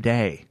about it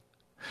today.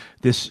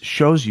 This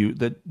shows you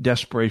the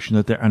desperation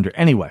that they're under.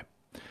 Anyway,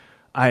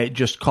 I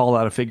just called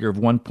out a figure of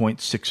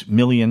 1.6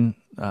 million,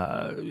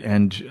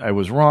 and I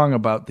was wrong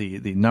about the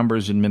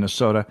numbers in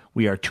Minnesota.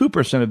 We are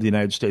 2% of the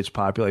United States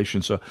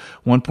population, so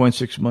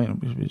 1.6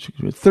 million,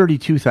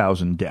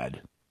 32,000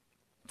 dead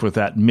for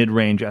that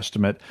mid-range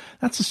estimate.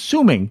 That's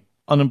assuming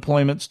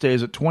unemployment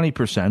stays at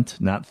 20%,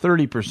 not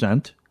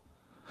 30%,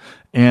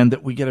 and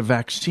that we get a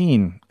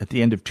vaccine at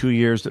the end of 2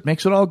 years that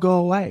makes it all go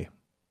away.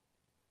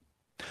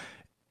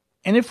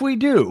 And if we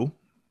do,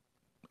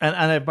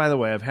 and by the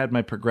way, I've had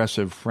my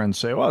progressive friends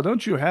say, well,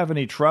 don't you have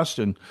any trust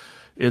in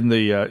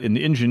the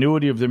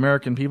ingenuity of the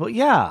American people?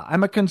 Yeah,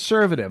 I'm a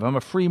conservative. I'm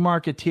a free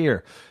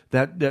marketeer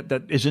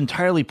that is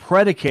entirely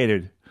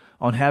predicated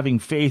on having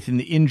faith in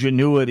the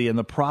ingenuity and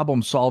the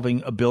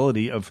problem-solving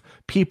ability of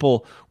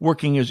people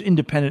working as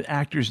independent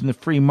actors in the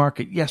free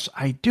market. Yes,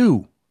 I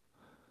do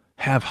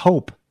have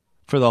hope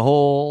for the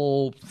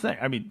whole thing.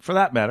 I mean, for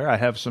that matter, I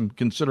have some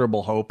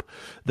considerable hope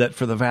that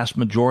for the vast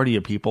majority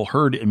of people,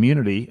 herd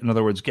immunity, in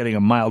other words, getting a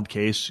mild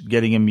case,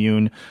 getting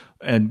immune,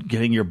 and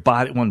getting your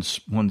body, one's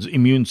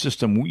immune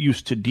system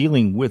used to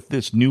dealing with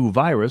this new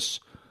virus,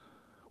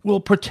 will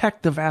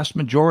protect the vast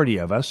majority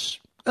of us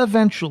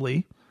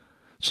eventually,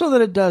 so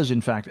that it does,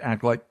 in fact,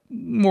 act like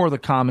more the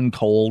common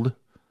cold,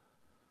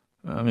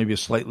 maybe a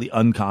slightly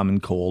uncommon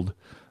cold,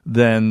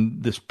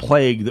 than this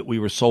plague that we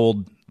were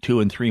sold 2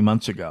 and 3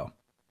 months ago,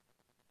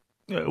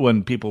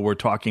 when people were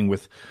talking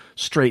with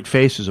straight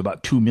faces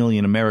about 2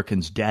 million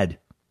Americans dead.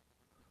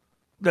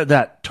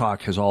 That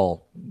talk has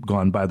all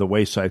gone by the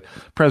wayside.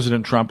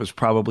 President Trump is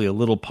probably a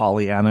little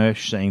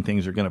Pollyanna-ish, saying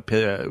things are going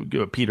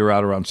to peter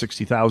out around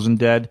 60,000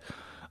 dead.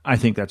 I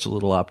think that's a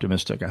little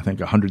optimistic. I think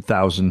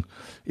 100,000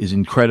 is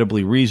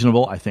incredibly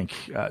reasonable. I think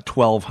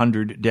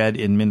 1,200 dead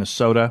in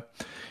Minnesota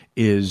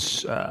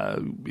is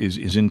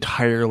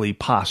entirely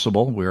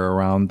possible. We're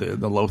around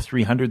the low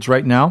 300s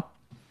right now.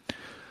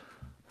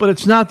 But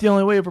it's not the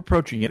only way of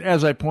approaching it.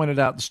 As I pointed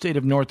out, the state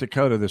of North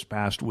Dakota this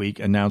past week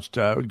announced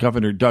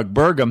Governor Doug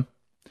Burgum,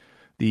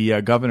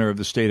 the governor of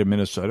the state of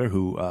Minnesota,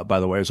 who, by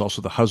the way, is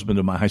also the husband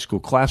of my high school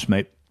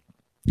classmate,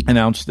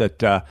 announced that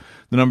the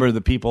number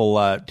of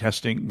people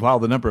testing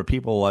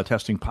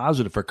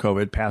positive for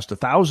COVID passed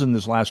 1,000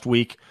 this last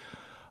week,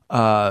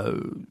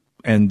 and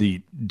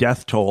the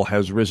death toll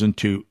has risen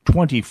to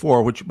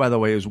 24, which, by the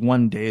way, is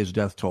one day's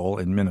death toll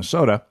in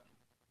Minnesota,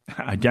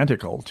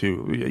 identical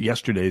to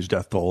yesterday's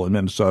death toll in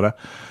Minnesota.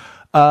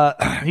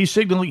 He's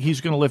signaling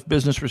he's going to lift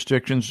business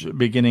restrictions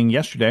beginning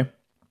yesterday,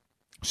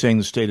 saying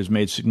the state has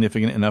made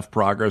significant enough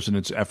progress in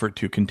its effort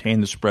to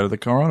contain the spread of the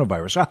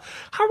coronavirus.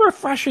 How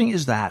refreshing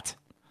is that?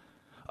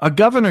 A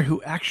governor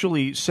who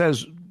actually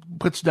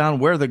puts down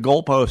where the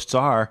goalposts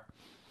are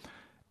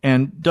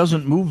and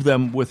doesn't move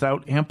them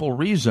without ample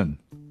reason.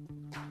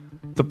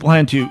 The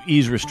plan to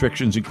ease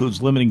restrictions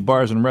includes limiting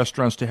bars and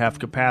restaurants to half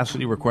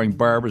capacity, requiring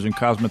barbers and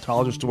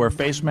cosmetologists to wear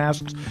face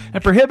masks,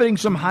 and prohibiting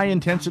some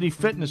high-intensity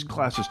fitness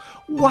classes.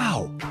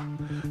 Wow!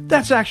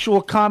 That's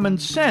actual common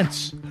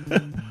sense.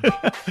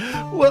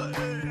 Well,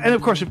 and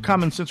of course, if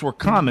common sense were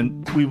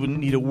common, we wouldn't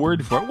need a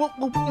word for it. Well,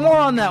 more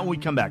on that when we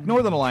come back.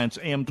 Northern Alliance,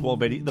 AM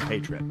 1280, The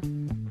Patriot.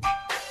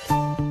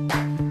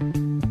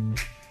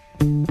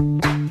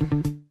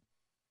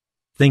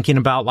 Thinking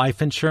about life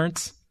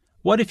insurance?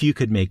 What if you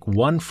could make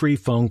one free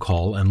phone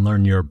call and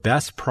learn your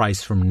best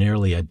price from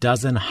nearly a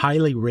dozen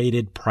highly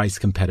rated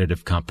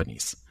price-competitive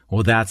companies?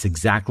 Well, that's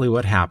exactly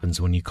what happens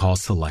when you call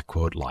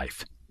SelectQuote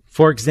Life.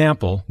 For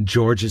example,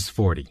 George is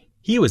 40.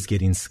 He was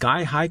getting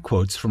sky-high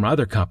quotes from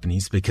other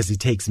companies because he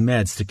takes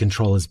meds to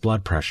control his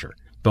blood pressure.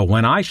 But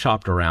when I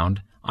shopped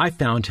around, I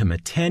found him a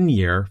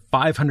 10-year,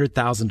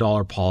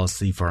 $500,000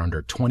 policy for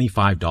under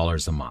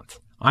 $25 a month.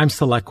 I'm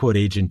SelectQuote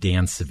agent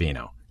Dan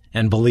Savino.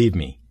 And believe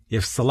me,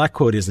 if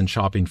SelectQuote isn't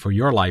shopping for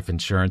your life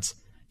insurance,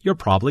 you're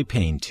probably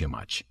paying too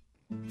much.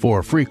 For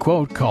a free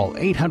quote, call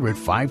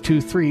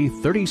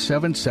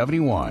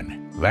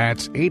 800-523-3771.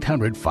 That's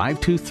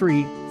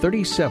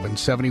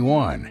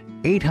 800-523-3771.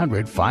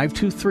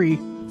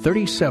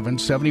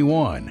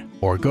 800-523-3771.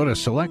 Or go to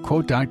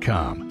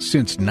SelectQuote.com.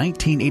 Since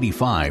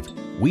 1985,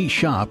 we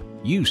shop,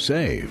 you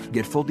save.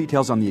 Get full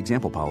details on the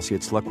example policy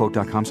at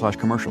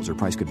SelectQuote.com/commercials. Or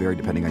price could vary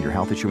depending on your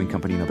health, issuing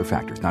company, and other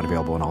factors. Not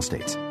available in all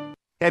states.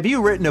 Have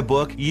you written a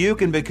book? You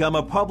can become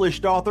a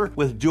published author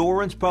with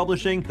Dorrance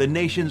Publishing, the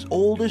nation's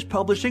oldest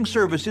publishing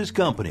services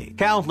company.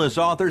 Countless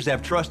authors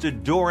have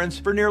trusted Dorrance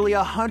for nearly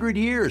 100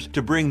 years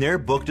to bring their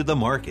book to the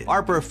market.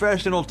 Our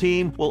professional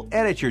team will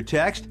edit your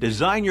text,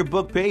 design your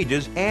book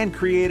pages, and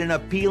create an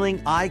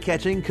appealing,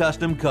 eye-catching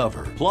custom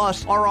cover.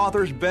 Plus, our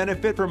authors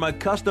benefit from a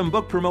custom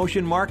book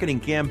promotion marketing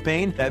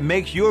campaign that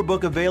makes your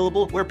book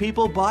available where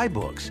people buy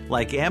books,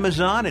 like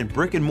Amazon and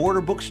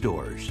brick-and-mortar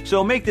bookstores.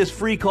 So make this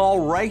free call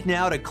right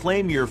now to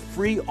claim your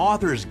free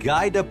author's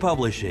guide to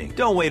publishing.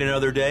 Don't wait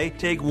another day.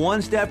 Take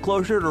one step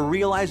closer to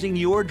realizing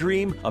your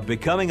dream of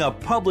becoming a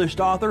published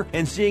author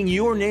and seeing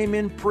your name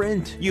in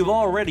print. You've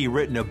already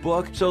written a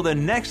book, so the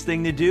next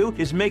thing to do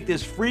is make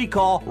this free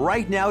call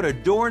right now to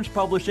Dorrance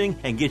Publishing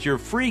and get your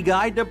free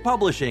guide to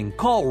publishing.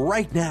 Call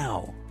right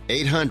now.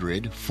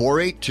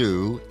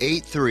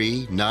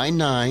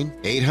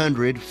 800-482-8399.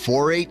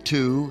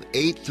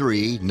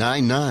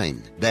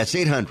 800-482-8399. That's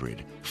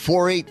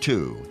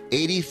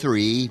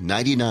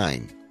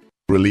 800-482-8399.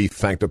 Relief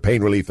Factor,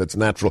 pain relief that's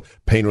natural,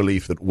 pain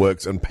relief that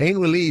works, and pain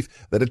relief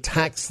that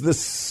attacks the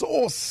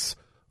source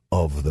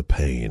of the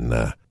pain.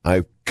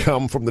 I've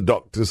come from the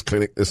doctor's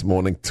clinic this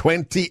morning,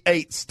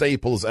 28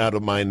 staples out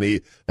of my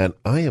knee, and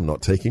I am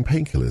not taking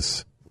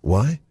painkillers.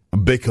 Why?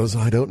 Because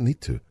I don't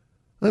need to.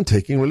 I'm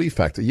taking Relief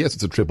Factor. Yes,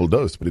 it's a triple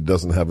dose, but it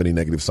doesn't have any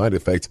negative side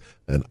effects,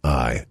 and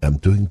I am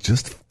doing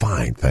just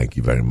fine, thank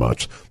you very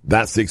much.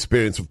 That's the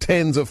experience of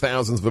tens of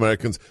thousands of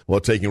Americans who are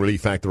taking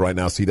Relief Factor right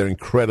now. See their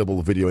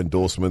incredible video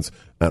endorsements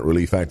at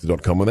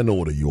ReliefFactor.com, and then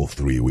order your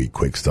 3-week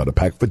quick starter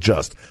pack for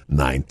just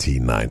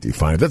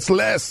 $19.95. That's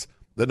less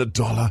than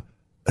 $1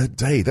 a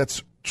day.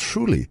 That's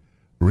truly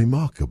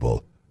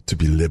remarkable. To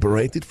be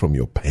liberated from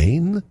your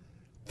pain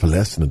for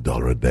less than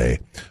 $1 a day.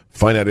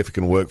 Find out if it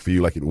can work for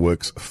you like it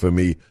works for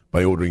me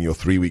by ordering your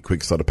 3-week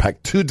quick starter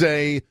pack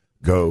today.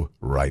 Go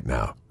right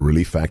now.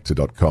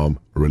 ReliefFactor.com,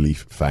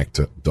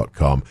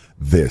 ReliefFactor.com.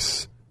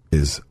 This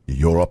is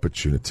your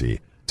opportunity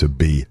to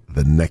be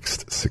the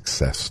next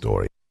success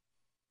story.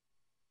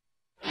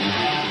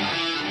 AM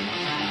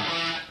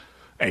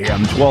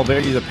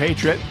 1280, The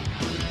Patriot.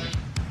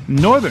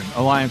 Northern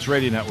Alliance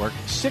Radio Network,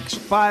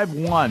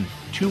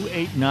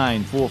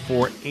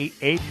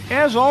 651-289-4488.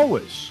 As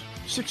always,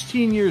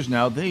 16 years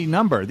now,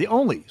 the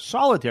only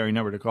solitary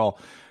number to call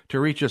to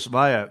reach us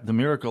via the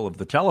miracle of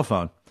the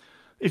telephone.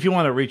 If you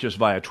want to reach us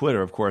via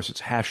Twitter, of course,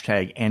 it's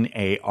hashtag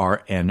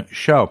NARN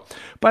show.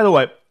 By the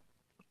way,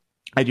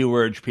 I do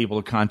urge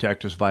people to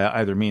contact us via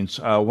either means.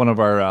 One of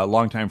our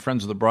longtime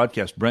friends of the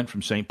broadcast, Brent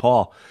from St.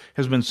 Paul,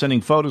 has been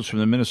sending photos from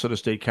the Minnesota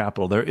State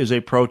Capitol. There is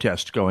a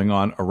protest going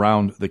on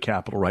around the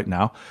Capitol right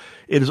now.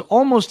 It is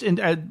almost,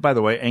 by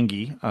the way,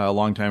 Engie, a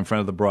longtime friend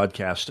of the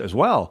broadcast as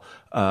well,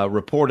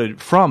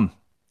 reported from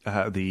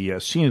the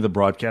scene of the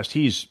broadcast.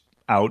 He's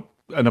out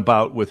and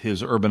about with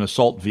his urban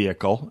assault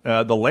vehicle.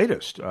 The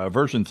latest,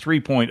 version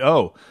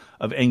 3.0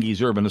 of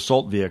Engie's urban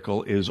assault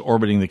vehicle is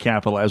orbiting the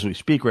Capitol as we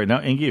speak right now.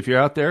 Engie, if you're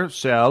out there,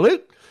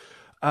 salute.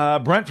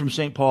 Brent from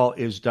St. Paul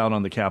is down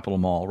on the Capitol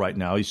Mall right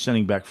now. He's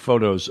sending back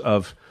photos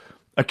of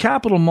a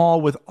Capitol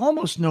Mall with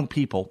almost no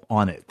people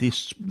on it.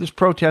 This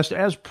protest,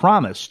 as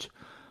promised,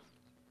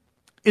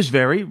 is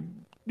very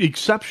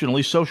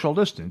exceptionally social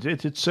distance.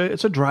 It's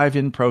a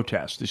drive-in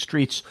protest. The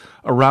streets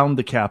around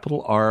the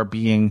Capitol are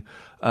being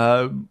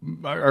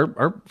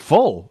are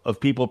full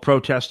of people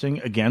protesting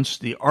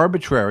against the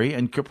arbitrary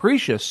and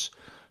capricious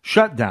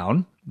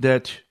shutdown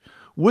that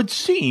would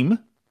seem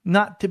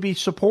not to be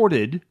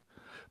supported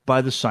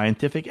by the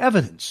scientific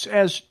evidence.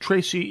 As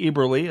Tracy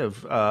Eberly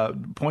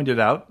have pointed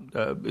out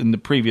in the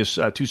previous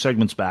 2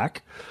 segments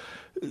back,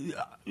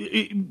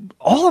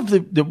 all of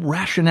the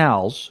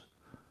rationales,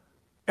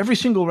 every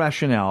single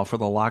rationale for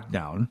the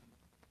lockdown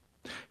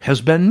has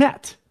been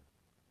met.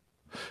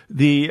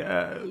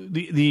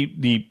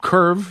 The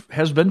curve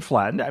has been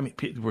flattened. I mean,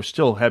 we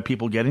still have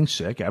people getting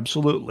sick.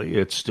 Absolutely.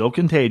 It's still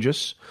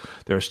contagious.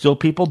 There are still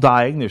people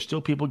dying. There's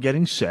still people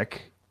getting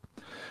sick.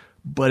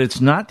 But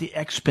it's not the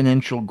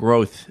exponential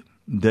growth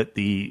that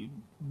the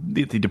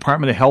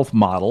Department of Health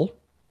model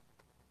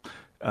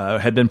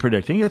had been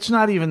predicting. It's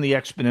not even the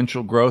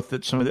exponential growth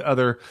that some of the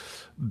other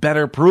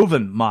better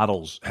proven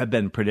models have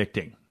been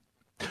predicting.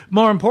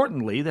 More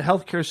importantly, the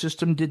healthcare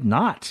system did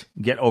not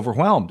get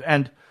overwhelmed.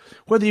 And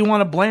whether you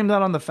want to blame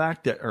that on the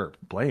fact that, or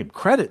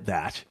credit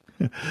that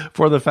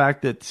for the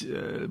fact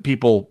that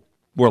people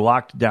were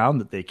locked down,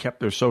 that they kept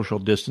their social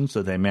distance,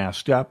 that they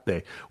masked up,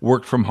 they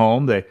worked from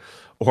home,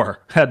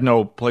 or had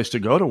no place to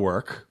go to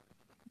work,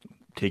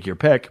 take your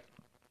pick,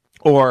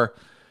 or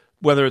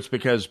whether it's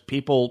because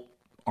people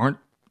aren't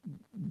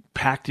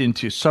packed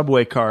into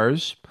subway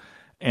cars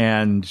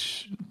and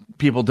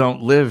people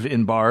don't live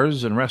in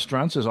bars and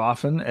restaurants as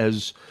often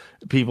as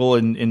people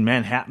in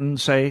Manhattan,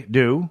 say,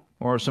 do,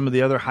 or some of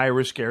the other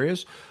high-risk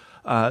areas,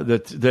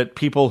 that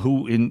people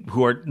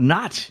who are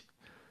not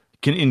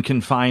in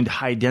confined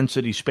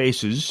high-density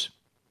spaces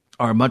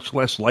are much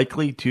less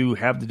likely to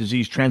have the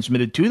disease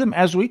transmitted to them,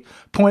 as we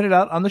pointed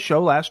out on the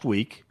show last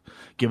week,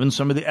 given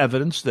some of the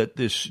evidence that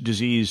this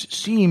disease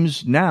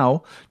seems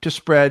now to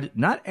spread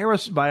not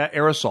via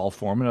aerosol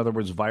form, in other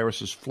words,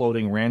 viruses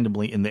floating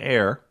randomly in the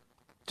air,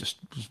 just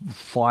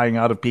flying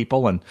out of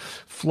people and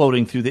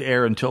floating through the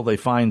air until they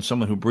find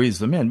someone who breathes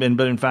them in,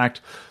 but in fact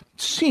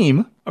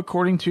seem,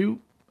 according to,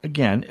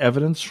 again,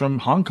 evidence from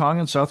Hong Kong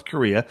and South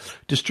Korea,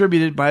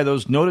 distributed by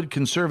those noted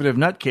conservative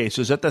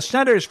nutcases at the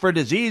Centers for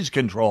Disease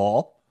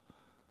Control.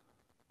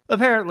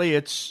 Apparently,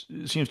 it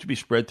seems to be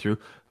spread through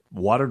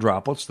water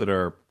droplets that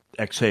are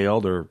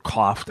exhaled or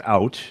coughed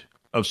out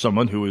of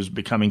someone who is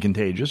becoming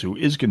contagious, who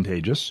is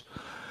contagious,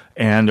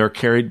 and are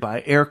carried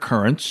by air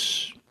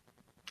currents,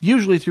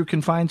 usually through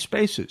confined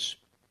spaces.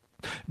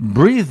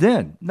 Breathed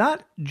in,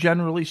 not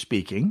generally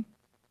speaking,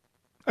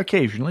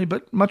 occasionally,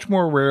 but much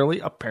more rarely,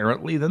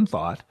 apparently, than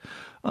thought,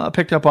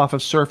 picked up off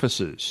of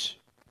surfaces.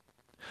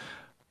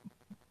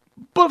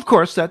 But of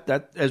course,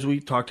 that as we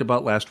talked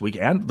about last week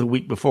and the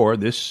week before,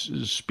 this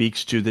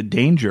speaks to the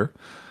danger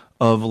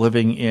of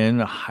living in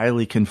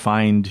highly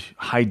confined,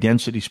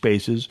 high-density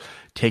spaces,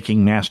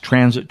 taking mass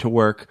transit to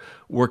work,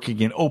 working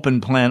in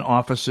open-plan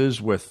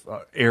offices with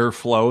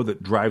airflow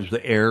that drives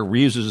the air,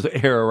 reuses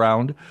the air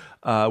around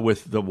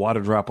with the water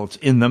droplets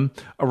in them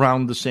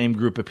around the same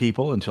group of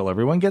people until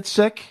everyone gets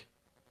sick.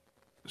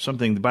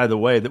 Something, by the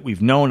way, that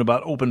we've known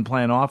about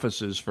open-plan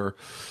offices for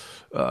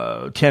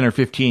 10 or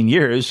 15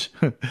 years.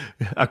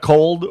 A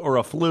cold or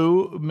a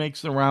flu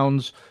makes the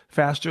rounds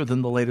faster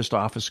than the latest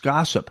office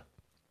gossip.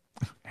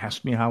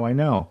 Ask me how I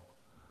know.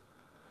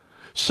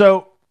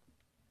 So,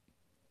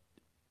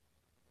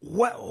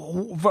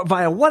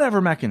 via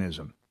whatever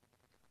mechanism,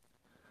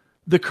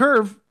 the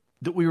curve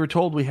that we were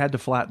told we had to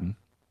flatten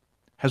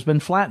has been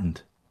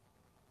flattened.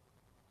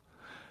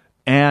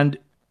 And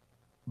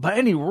by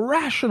any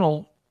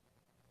rational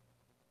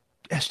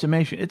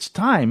estimation, it's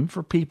time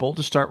for people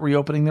to start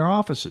reopening their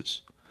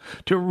offices,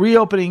 to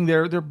reopening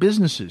their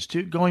businesses,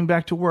 to going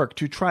back to work,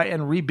 to try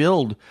and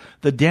rebuild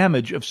the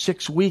damage of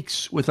 6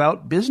 weeks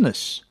without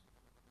business.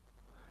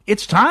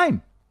 It's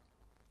time.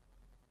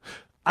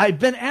 I've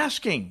been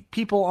asking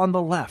people on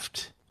the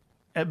left,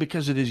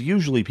 because it is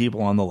usually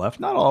people on the left,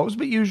 not always,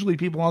 but usually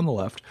people on the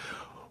left,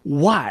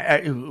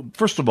 why?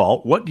 First of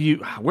all,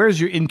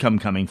 where's your income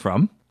coming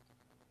from?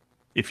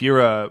 If you're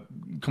a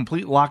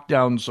complete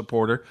lockdown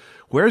supporter,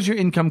 where's your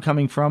income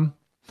coming from?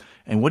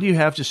 And what do you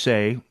have to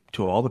say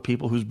to all the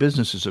people whose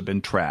businesses have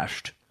been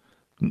trashed,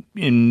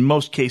 in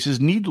most cases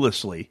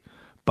needlessly,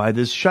 by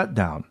this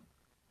shutdown?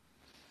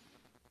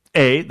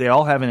 A, they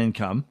all have an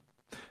income.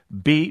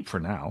 B, for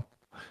now.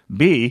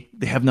 B,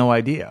 they have no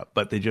idea,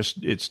 but they just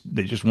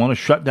want to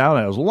shut down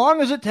as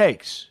long as it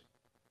takes.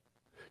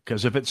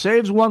 Because if it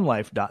saves one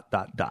life, ...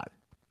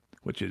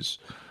 which is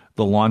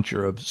the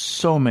launcher of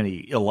so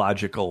many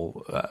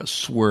illogical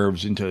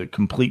swerves into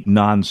complete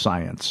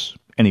non-science.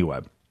 Anyway,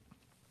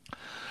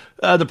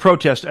 the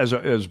protest,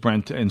 as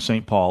Brent in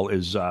St. Paul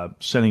is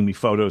sending me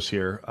photos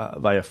here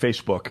via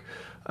Facebook,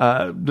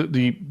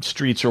 the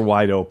streets are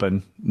wide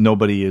open.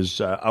 Nobody is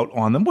out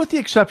on them, with the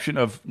exception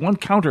of one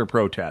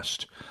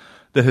counter-protest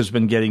that has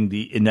been getting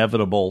the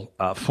inevitable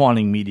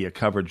fawning media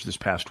coverage this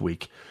past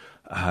week.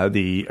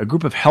 A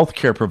group of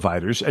healthcare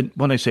providers, and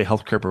when I say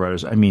healthcare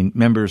providers, I mean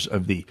members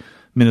of the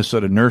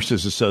Minnesota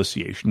Nurses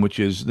Association, which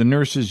is the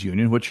nurses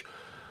union, which,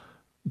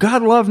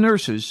 God love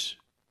nurses.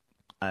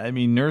 I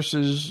mean,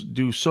 nurses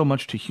do so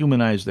much to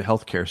humanize the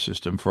healthcare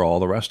system for all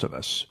the rest of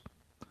us.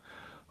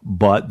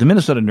 But the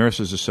Minnesota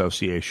Nurses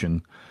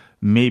Association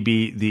may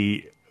be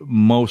the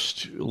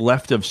most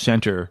left of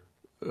center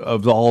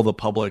of all the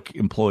public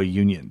employee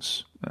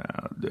unions.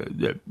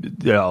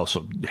 They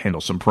also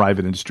handle some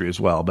private industry as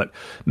well, but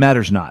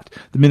matters not.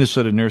 The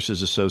Minnesota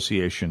Nurses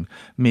Association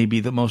may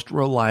be the most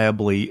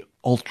reliably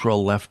ultra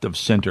left of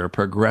center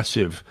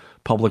progressive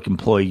public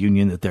employee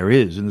union that there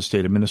is in the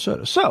state of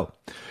Minnesota. So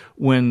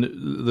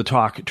when the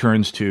talk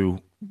turns to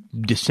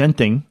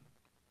dissenting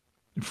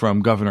from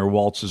Governor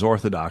Walz's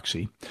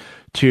orthodoxy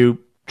to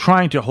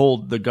trying to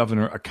hold the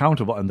governor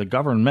accountable and the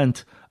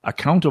government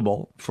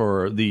accountable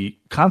for the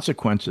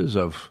consequences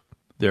of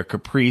their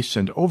caprice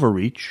and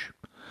overreach,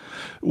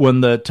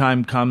 when the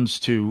time comes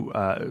to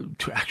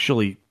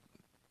actually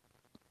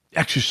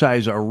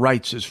exercise our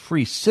rights as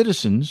free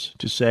citizens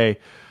to say,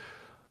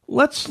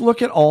 let's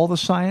look at all the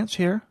science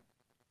here.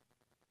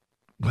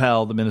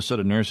 Well, the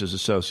Minnesota Nurses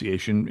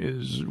Association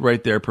is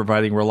right there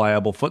providing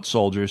reliable foot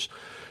soldiers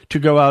to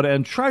go out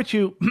and try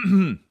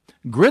to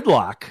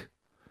gridlock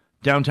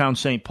downtown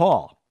St.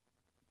 Paul.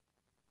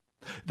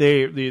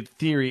 The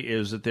theory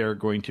is that they're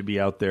going to be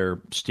out there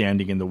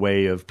standing in the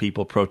way of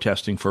people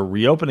protesting for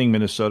reopening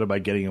Minnesota by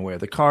getting away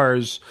with the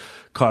cars,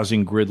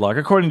 causing gridlock.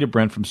 According to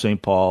Brent from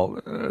St. Paul,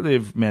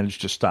 they've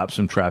managed to stop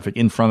some traffic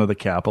in front of the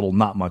Capitol,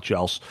 not much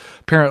else.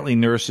 Apparently,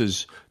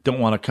 nurses don't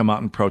want to come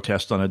out and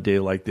protest on a day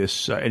like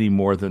this any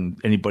more than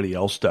anybody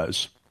else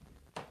does.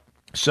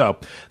 So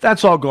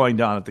that's all going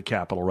down at the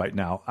Capitol right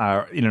now,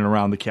 in and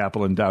around the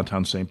Capitol in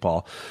downtown St.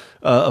 Paul.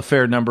 A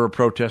fair number of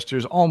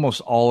protesters, almost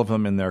all of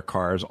them in their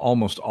cars,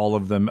 almost all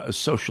of them as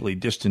socially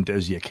distant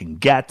as you can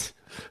get.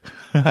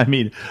 I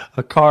mean,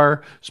 a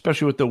car,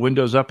 especially with the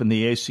windows up and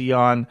the AC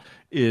on,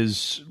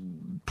 is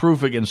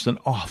proof against an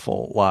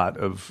awful lot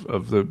of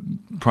the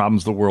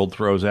problems the world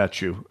throws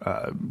at you.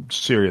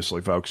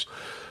 Seriously, folks.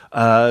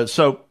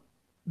 So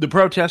the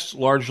protests,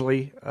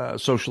 largely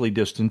socially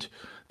distant.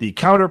 The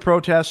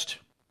counter-protest,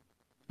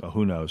 well,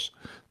 who knows?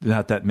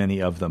 Not that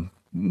many of them.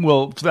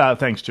 Well,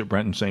 thanks to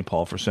Brent and St.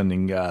 Paul for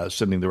sending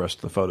the rest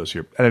of the photos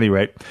here. At any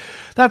rate,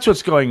 that's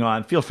what's going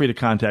on. Feel free to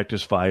contact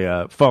us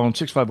via phone,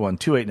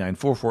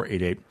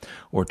 651-289-4488,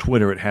 or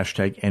Twitter at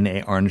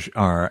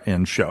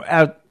 #NARN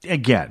show.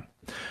 Again,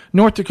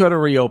 North Dakota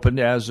reopened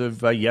as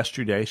of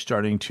yesterday,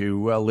 starting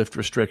to lift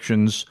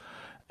restrictions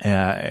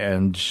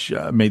and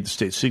made the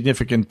state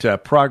significant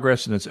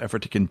progress in its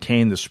effort to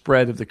contain the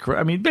spread of the...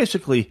 I mean,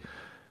 basically,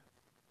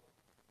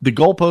 the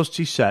goalposts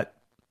he set,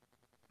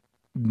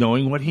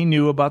 knowing what he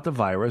knew about the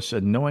virus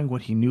and knowing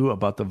what he knew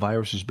about the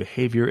virus's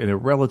behavior in a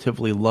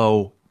relatively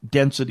low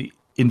density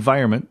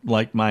environment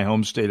like my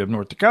home state of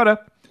North Dakota,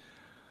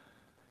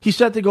 he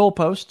set the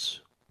goalposts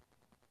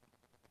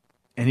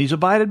and he's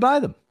abided by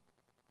them.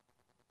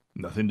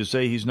 Nothing to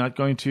say he's not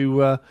going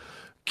to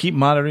keep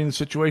monitoring the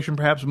situation,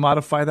 perhaps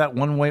modify that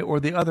one way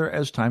or the other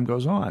as time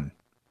goes on.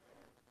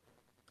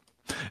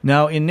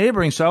 Now, in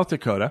neighboring South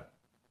Dakota,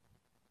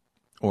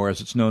 or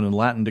as it's known in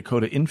Latin,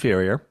 Dakota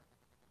Inferior,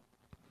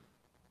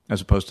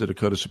 as opposed to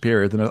Dakota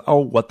Superior, then,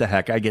 what the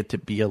heck, I get to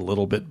be a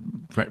little bit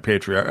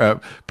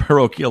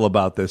parochial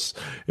about this.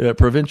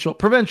 Provincial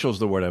is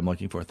the word I'm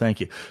looking for.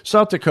 Thank you.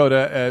 South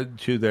Dakota,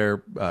 to their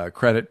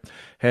credit,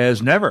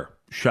 has never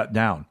shut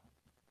down.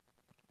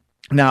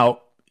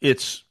 Now,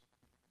 it's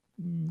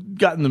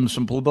gotten them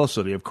some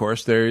publicity, of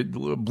course. Their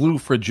blue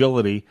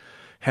fragility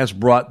has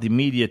brought the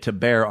media to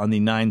bear on the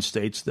 9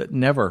 states that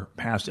never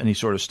passed any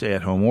sort of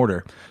stay-at-home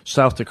order,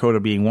 South Dakota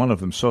being one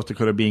of them, South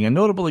Dakota being a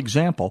notable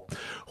example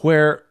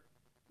where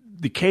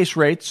the case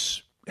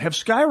rates have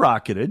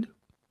skyrocketed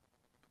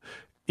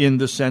in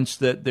the sense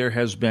that there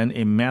has been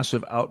a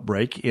massive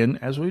outbreak in,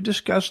 as we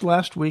discussed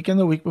last week and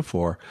the week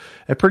before,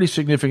 a pretty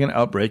significant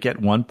outbreak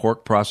at one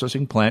pork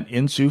processing plant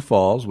in Sioux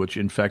Falls, which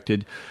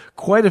infected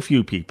quite a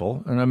few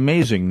people, an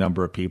amazing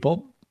number of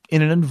people,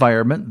 in an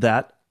environment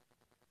that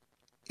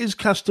is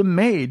custom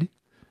made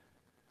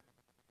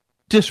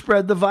to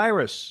spread the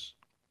virus.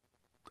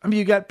 I mean,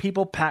 you got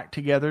people packed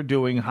together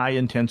doing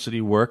high-intensity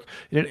work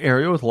in an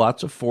area with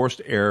lots of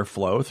forced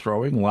airflow,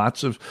 throwing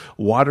lots of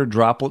water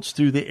droplets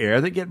through the air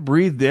that get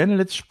breathed in,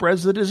 and it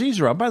spreads the disease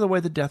around. By the way,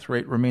 the death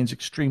rate remains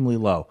extremely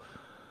low.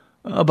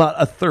 About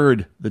a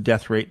third the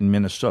death rate in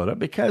Minnesota,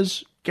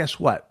 because guess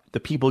what? the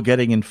people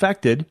getting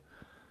infected,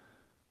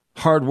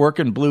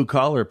 hard-working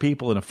blue-collar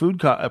people in a food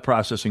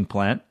processing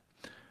plant,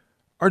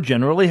 are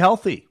generally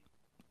healthy,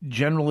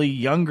 generally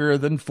younger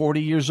than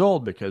 40 years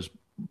old, because,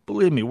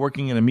 believe me,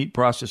 working in a meat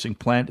processing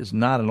plant is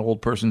not an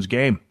old person's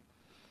game.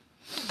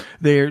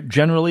 They're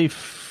generally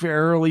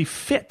fairly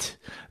fit.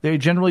 They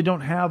generally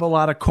don't have a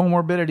lot of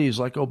comorbidities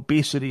like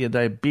obesity and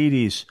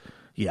diabetes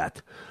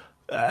yet.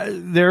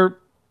 They're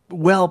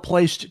well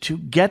placed to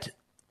get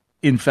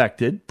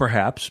infected,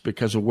 perhaps,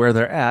 because of where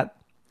they're at,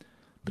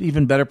 but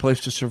even better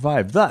placed to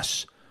survive.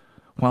 Thus,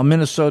 while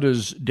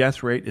Minnesota's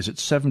death rate is at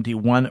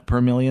 71 per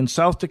million,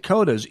 South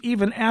Dakota's,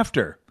 even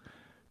after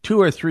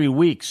 2 or 3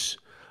 weeks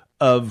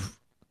of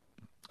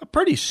a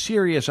pretty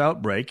serious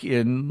outbreak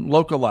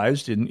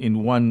localized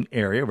in one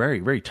area, very,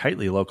 very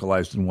tightly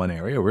localized in one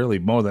area. Really,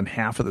 more than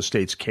half of the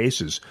state's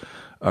cases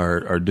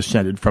are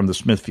descended from the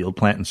Smithfield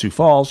plant in Sioux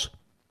Falls.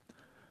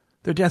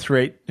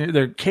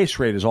 Their case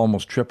rate is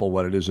almost triple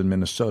what it is in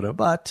Minnesota,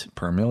 but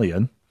per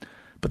million.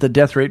 But the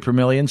death rate per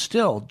million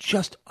still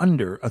just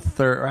under a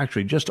third, or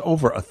actually just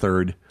over a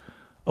third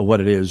of what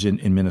it is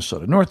in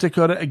Minnesota. North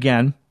Dakota,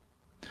 again,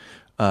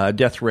 a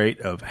death rate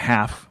of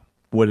half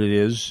what it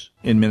is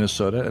in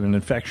Minnesota, and an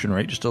infection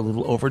rate just a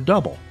little over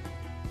double.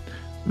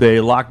 They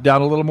locked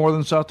down a little more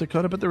than South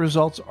Dakota, but the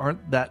results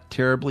aren't that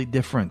terribly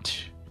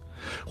different.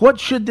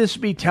 What should this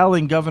be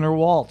telling Governor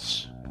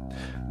Walz?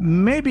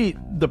 Maybe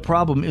the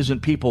problem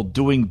isn't people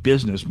doing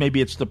business.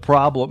 Maybe the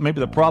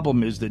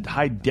problem is the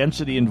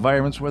high-density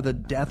environments where the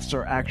deaths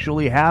are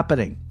actually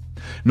happening.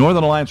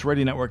 Northern Alliance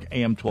Radio Network,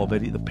 AM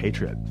 1280, The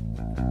Patriot.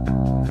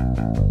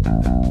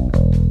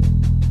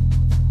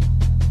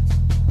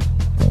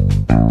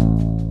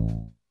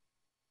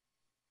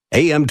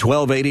 AM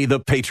 1280,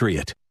 The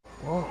Patriot.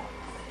 Whoa,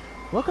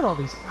 look at all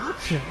these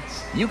options.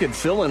 You could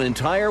fill an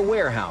entire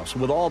warehouse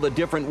with all the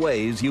different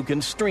ways you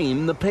can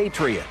stream The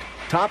Patriot.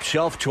 Top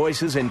shelf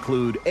choices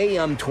include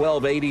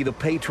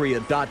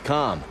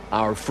AM1280thepatriot.com,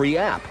 our free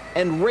app,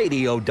 and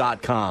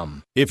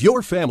radio.com. If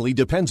your family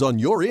depends on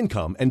your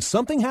income and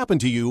something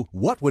happened to you,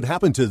 what would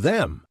happen to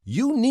them?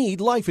 You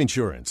need life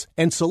insurance,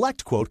 and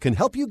SelectQuote can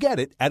help you get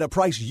it at a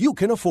price you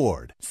can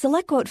afford.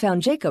 SelectQuote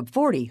found Jacob,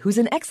 40, who's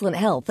in excellent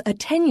health, a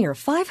 10-year,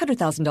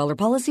 $500,000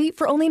 policy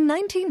for only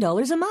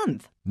 $19 a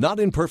month. Not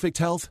in perfect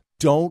health?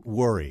 Don't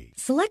worry.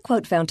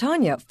 SelectQuote found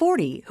Tanya,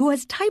 40, who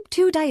has type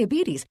 2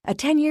 diabetes, a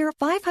 10-year,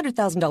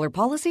 $500,000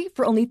 policy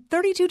for only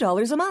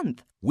 $32 a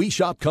month. We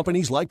shop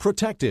companies like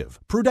Protective,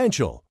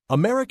 Prudential,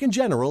 American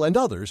General, and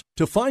others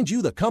to find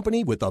you the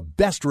company with the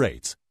best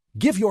rates.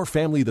 Give your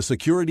family the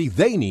security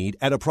they need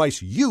at a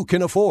price you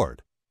can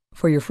afford.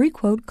 For your free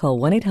quote, call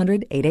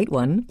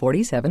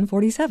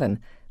 1-800-881-4747.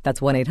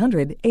 That's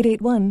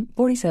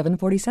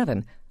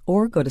 1-800-881-4747.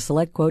 Or go to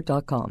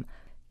SelectQuote.com.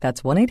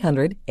 That's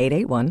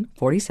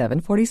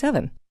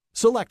 1-800-881-4747.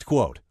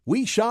 SelectQuote.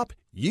 We shop,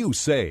 you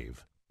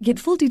save. Get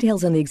full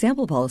details on the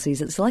example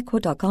policies at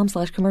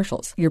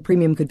SelectQuote.com/commercials. Your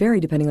premium could vary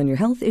depending on your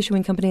health,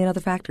 issuing company, and other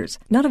factors.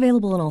 Not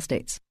available in all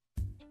states.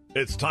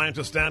 It's time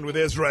to stand with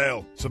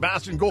Israel.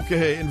 Sebastian Gorka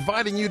here,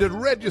 inviting you to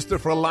register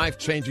for a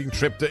life-changing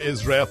trip to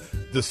Israel,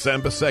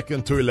 December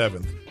 2nd to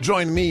 11th.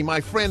 Join me,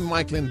 my friend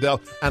Mike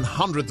Lindell, and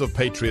hundreds of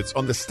patriots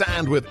on the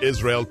Stand with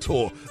Israel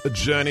tour, a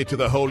journey to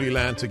the Holy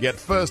Land to get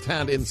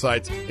first-hand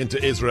insights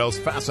into Israel's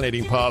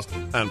fascinating past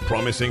and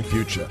promising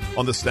future.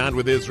 On the Stand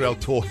with Israel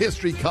tour,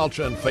 history,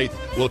 culture, and faith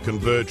will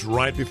converge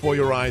right before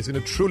your eyes in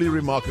a truly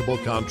remarkable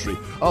country.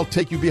 I'll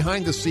take you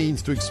behind the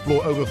scenes to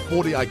explore over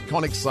 40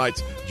 iconic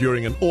sites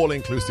during an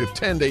all-inclusive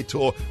 10-day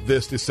tour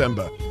this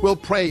December. We'll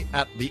pray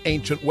at the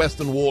ancient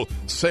Western Wall,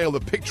 sail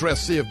the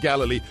picturesque Sea of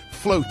Galilee,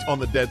 float on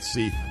the Dead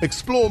Sea,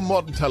 explore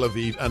modern Tel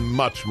Aviv, and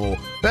much more.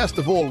 Best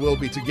of all, we'll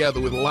be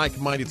together with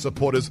like-minded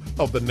supporters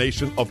of the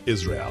nation of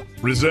Israel.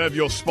 Reserve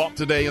your spot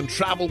today and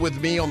travel with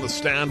me on the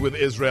Stand with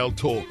Israel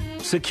tour.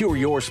 Secure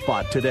your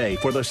spot today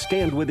for the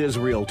Stand with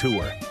Israel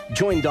tour.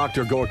 Join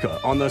Dr.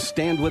 Gorka on the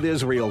Stand with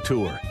Israel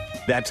tour.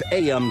 That's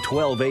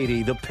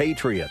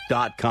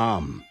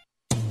AM1280thepatriot.com.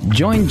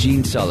 Join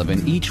Gene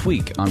Sullivan each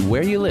week on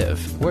Where You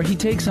Live, where he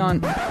takes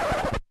on...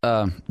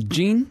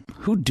 Gene,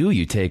 who do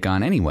you take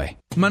on anyway?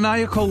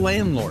 Maniacal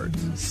landlords,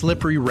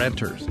 slippery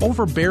renters,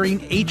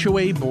 overbearing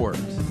HOA boards,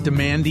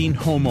 demanding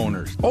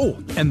homeowners.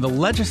 Oh, and the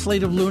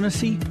legislative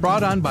lunacy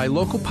brought on by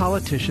local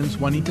politicians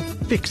wanting to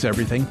fix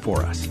everything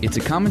for us. It's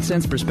a common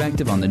sense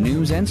perspective on the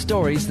news and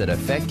stories that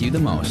affect you the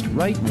most,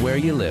 right where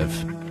you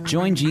live.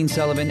 Join Gene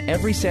Sullivan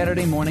every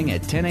Saturday morning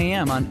at 10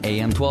 a.m. on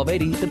AM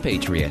 1280, The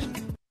Patriot.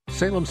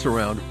 Salem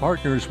Surround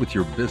partners with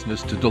your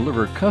business to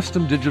deliver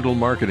custom digital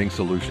marketing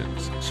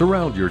solutions.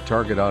 Surround your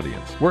target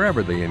audience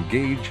wherever they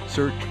engage,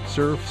 search,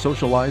 surf,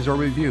 socialize, or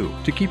review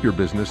to keep your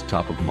business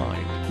top of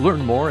mind.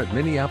 Learn more at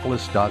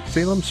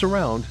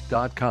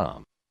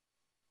minneapolis.salemsurround.com.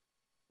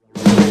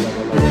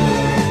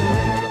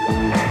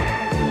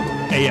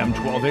 AM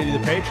 1280, The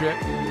Patriot,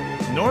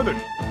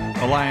 Northern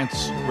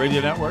Alliance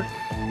Radio Network.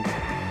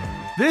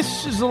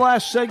 This is the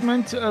last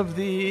segment of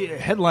the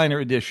headliner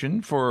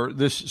edition for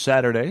this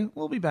Saturday.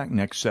 We'll be back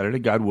next Saturday,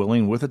 God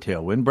willing, with a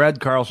tailwind. Brad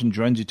Carlson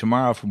joins you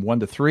tomorrow from 1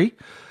 to 3.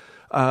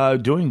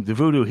 doing the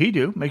voodoo he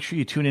do. Make sure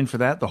you tune in for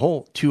that, the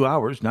whole 2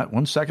 hours, not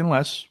 1 second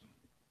less.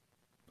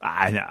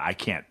 I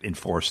can't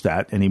enforce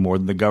that any more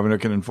than the governor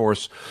can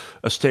enforce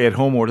a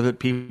stay-at-home order that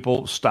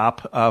people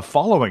stop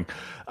following.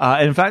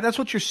 And in fact, that's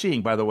what you're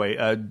seeing, by the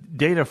way.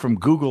 Data from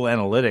Google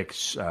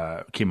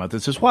Analytics came out that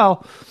says,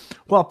 while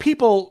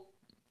people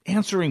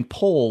answering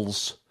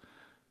polls,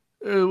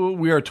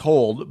 we are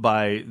told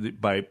by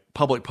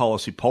public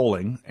policy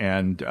polling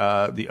and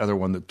the other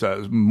one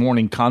that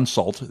Morning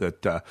Consult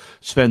that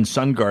Sven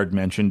Sundgaard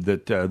mentioned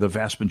that the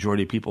vast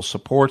majority of people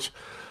support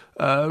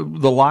the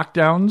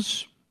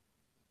lockdowns.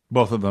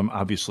 Both of them,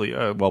 obviously,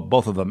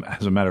 both of them,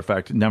 as a matter of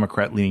fact,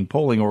 Democrat-leaning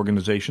polling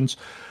organizations.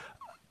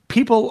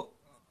 People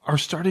are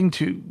starting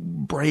to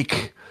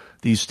break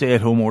these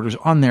stay-at-home orders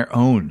on their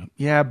own.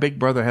 Yeah, Big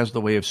Brother has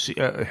their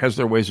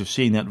ways of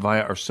seeing that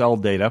via our cell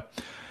data,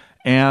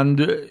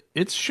 and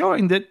it's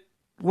showing that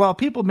while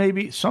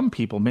some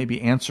people may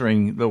be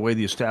answering the way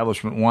the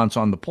establishment wants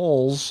on the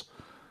polls,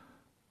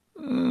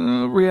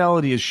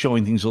 reality is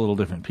showing things a little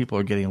different. People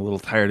are getting a little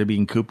tired of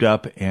being cooped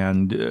up,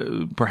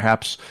 and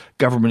perhaps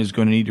government is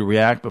going to need to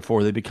react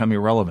before they become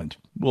irrelevant.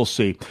 We'll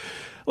see.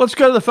 Let's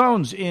go to the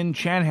phones in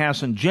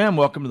Chanhassen. Jim,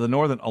 welcome to the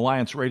Northern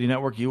Alliance Radio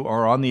Network. You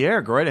are on the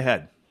air. Go right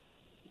ahead.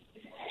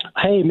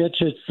 Hey, Mitch.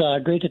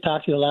 It's great to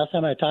talk to you. The last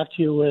time I talked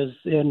to you was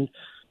in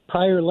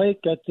Prior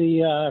Lake at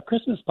the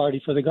Christmas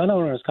party for the Gun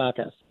Owners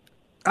Caucus.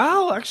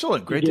 Oh,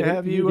 excellent. Great to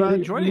have you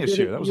joining us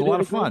here. That was a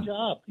lot of fun.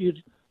 Job. You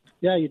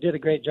did a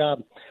great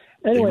job.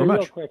 Anyway,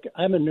 real quick,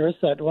 I'm a nurse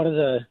at one of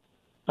the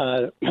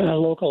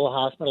local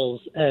hospitals,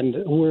 and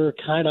we're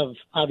kind of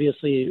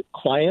obviously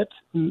quiet,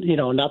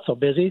 not so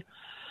busy.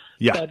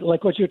 Yeah. But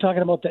like what you're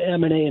talking about, the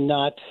M&A and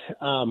not,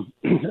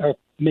 or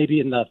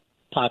maybe in the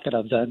pocket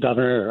of the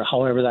governor or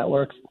however that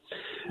works.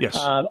 Yes.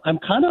 I'm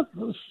kind of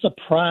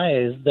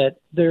surprised that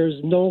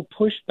there's no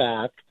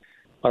pushback,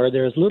 or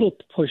there's little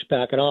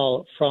pushback at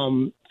all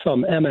from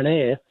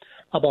M&A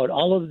about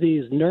all of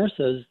these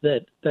nurses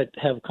that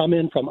have come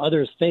in from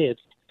other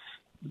states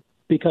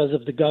because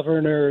of the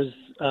governor's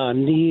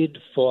need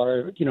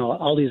for,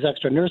 all these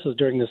extra nurses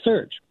during the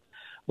surge.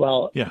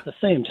 Well, at the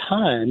same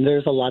time,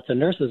 there's lots of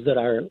nurses that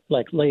are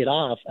laid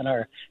off and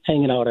are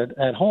hanging out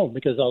at home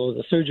because all of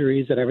the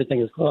surgeries and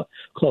everything is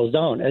closed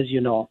down, as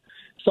you know.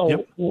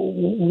 So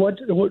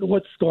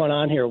what's going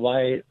on here?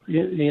 Why,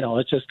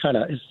 it's just kind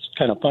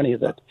of funny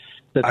that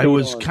I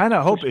was kind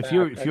of hope if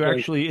you're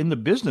actually in the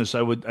business,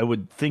 I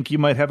would think you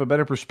might have a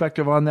better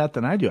perspective on that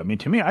than I do. I mean,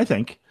 to me, I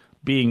think,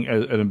 being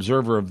an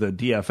observer of the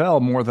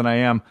DFL more than I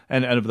am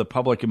and of the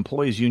Public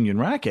Employees Union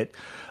racket,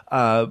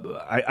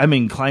 I'm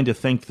inclined to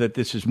think that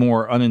this is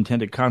more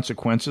unintended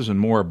consequences and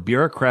more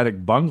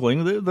bureaucratic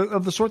bungling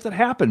of the sort that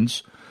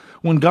happens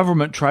when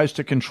government tries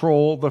to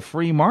control the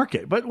free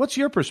market. But what's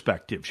your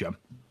perspective, Jim?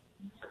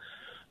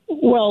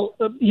 Well,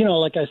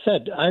 like I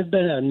said, I've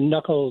been a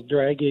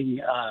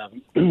knuckle-dragging,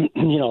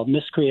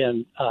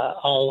 miscreant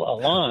all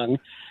along.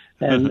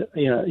 And,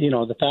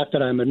 the fact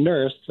that I'm a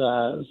nurse,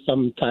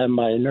 sometimes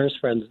my nurse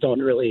friends don't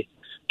really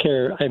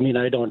care. I mean,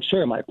 I don't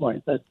share my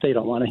point that they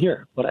don't want to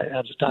hear what I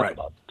have to talk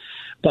about.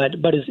 But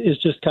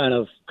it's just kind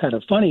of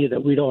funny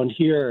that we don't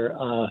hear,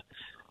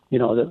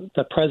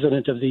 the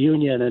president of the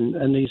union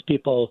and these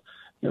people,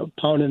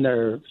 pounding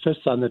their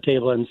fists on the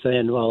table and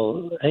saying,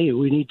 well, hey,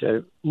 we need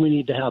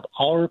to have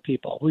our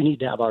people. We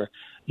need to have our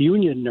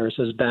union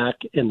nurses back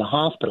in the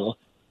hospital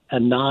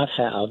and not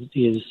have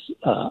these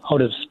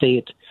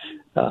out-of-state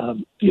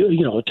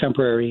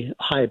temporary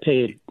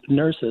high-paid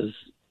nurses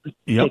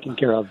taking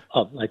care of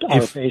our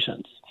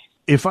patients.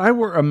 If I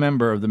were a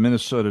member of the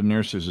Minnesota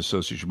Nurses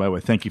Association, by the way,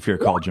 thank you for your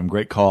call, Jim.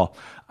 Great call.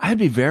 I'd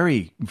be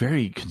very,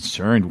 very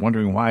concerned,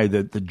 wondering why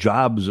the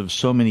jobs of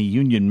so many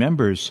union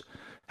members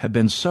have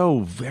been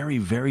so very,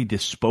 very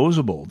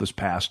disposable this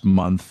past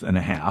month and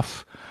a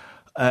half.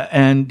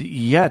 And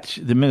yet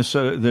the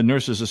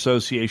Nurses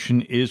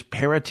Association is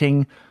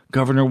parroting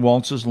Governor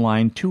Walz's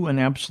line to an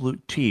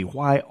absolute T.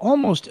 Why?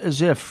 Almost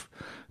as if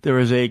there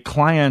is a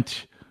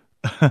client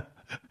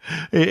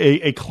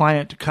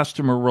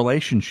client-customer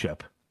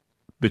relationship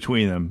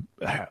between them.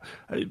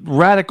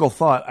 Radical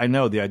thought. I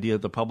know the idea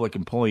that the public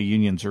employee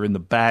unions are in the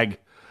bag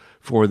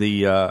for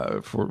the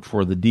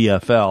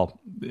DFL.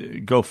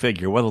 Go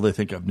figure. What'll they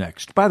think of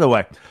next? By the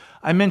way,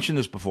 I mentioned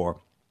this before.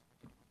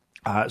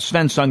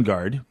 Sven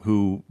Sundgaard,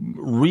 who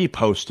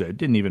reposted,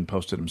 didn't even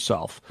post it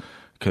himself,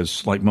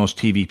 because like most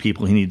TV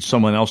people, he needs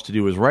someone else to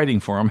do his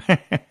writing for him.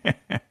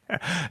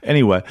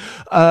 Anyway,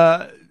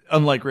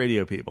 unlike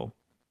radio people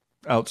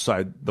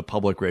outside the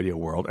public radio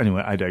world.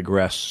 Anyway, I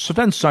digress.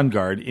 Sven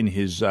Sundgaard, in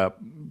his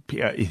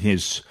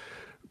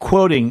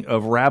quoting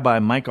of Rabbi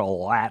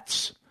Michael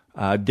Latz,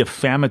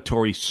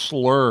 defamatory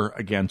slur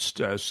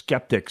against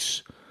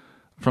skeptics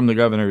from the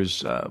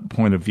governor's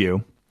point of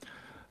view,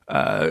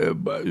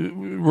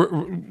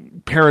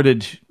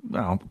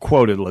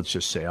 quoted, let's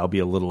just say, I'll be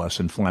a little less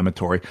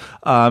inflammatory,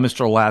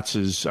 Mr.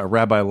 Latz's,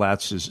 Rabbi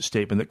Latz's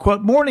statement that,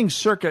 quote, morning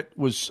circuit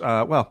was,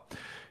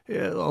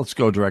 let's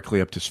go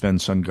directly up to Sven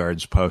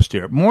Sundgaard's post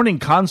here. Morning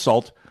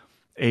Consult,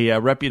 A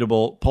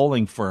reputable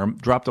polling firm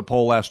dropped a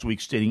poll last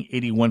week stating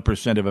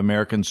 81% of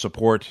Americans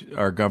support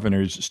our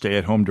governor's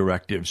stay-at-home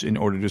directives in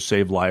order to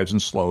save lives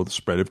and slow the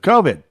spread of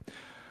COVID.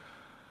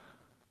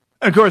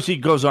 Of course, he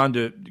goes on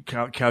to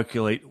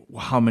calculate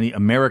how many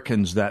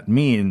Americans that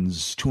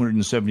means.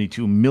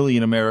 272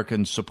 million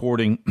Americans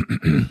supporting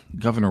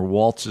Governor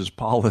Walz's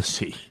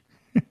policy.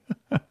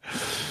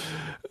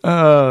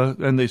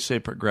 And they say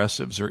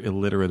progressives are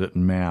illiterate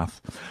in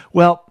math.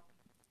 Well,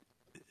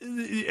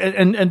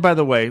 and by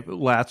the way,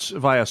 Latz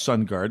via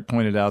SunGuard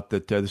pointed out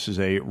that this is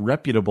a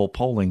reputable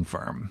polling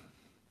firm.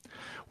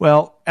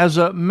 Well, as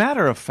a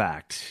matter of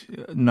fact,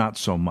 not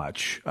so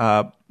much.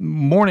 The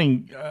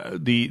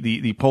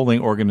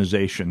polling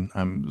organization,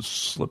 I'm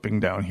slipping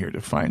down here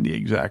to find the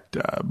exact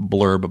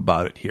blurb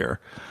about it here.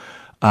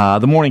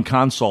 The Morning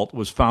Consult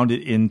was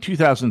founded in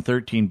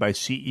 2013 by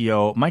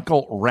CEO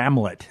Michael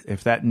Ramlett.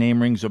 If that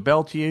name rings a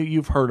bell to you,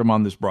 you've heard him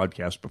on this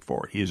broadcast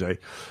before. He is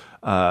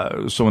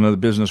someone in the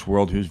business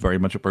world who's very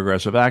much a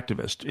progressive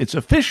activist. It's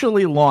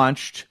officially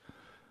launched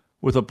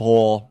with a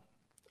poll.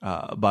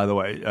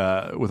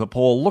 With a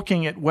poll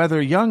looking at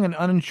whether young and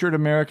uninsured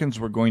Americans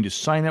were going to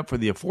sign up for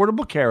the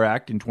Affordable Care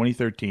Act in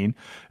 2013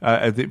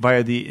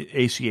 via the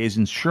ACA's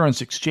insurance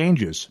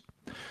exchanges,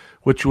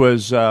 which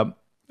was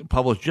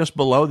published just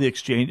before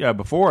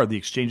the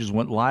exchanges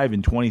went live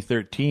in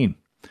 2013.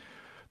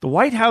 The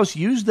White House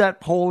used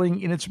that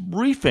polling in its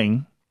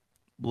briefing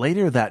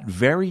later that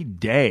very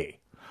day.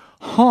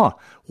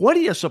 What do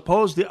you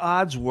suppose the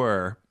odds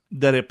were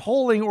that a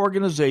polling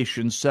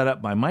organization set up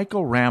by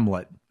Michael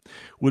Ramlett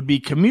would be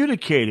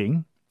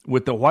communicating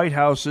with the White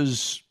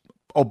House's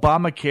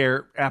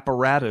Obamacare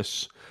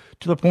apparatus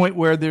to the point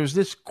where there's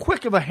this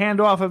quick of a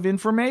handoff of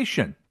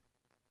information?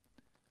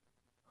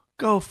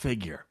 Go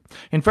figure.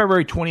 In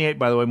February 28,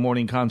 by the way,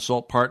 Morning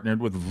Consult partnered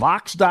with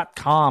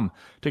Vox.com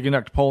to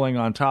conduct polling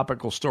on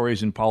topical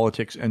stories in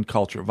politics and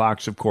culture.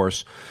 Vox, of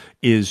course,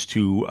 is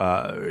to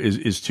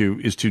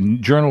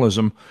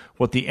journalism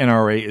what the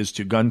NRA is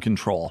to gun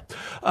control.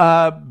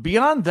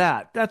 Beyond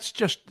that, that's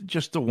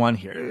just the one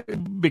here,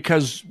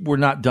 because we're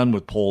not done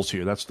with polls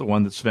here. That's the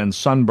one that Sven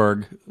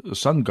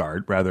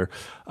SunGuard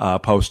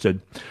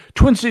posted.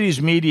 Twin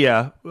Cities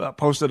Media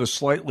posted a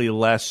slightly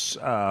less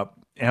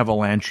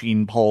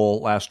avalanchine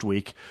poll last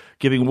week,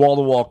 giving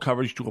wall-to-wall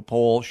coverage to a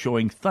poll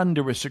showing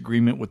thunderous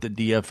agreement with the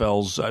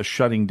DFL's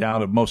shutting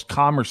down of most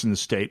commerce in the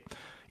state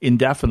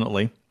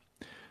indefinitely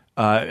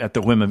at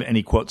the whim of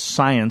any, quote,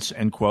 science,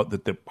 end quote,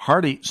 that the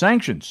party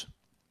sanctions.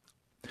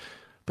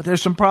 But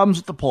there's some problems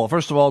with the poll.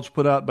 First of all, it's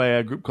put out by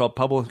a group called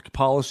Public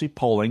Policy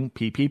Polling,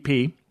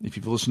 PPP. If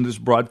you've listened to this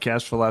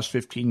broadcast for the last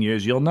 15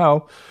 years, you'll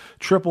know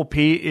Triple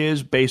P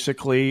is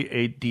basically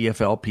a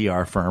DFL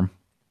PR firm.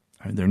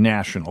 They're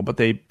national, but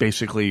they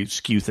basically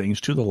skew things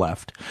to the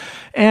left.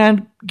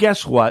 And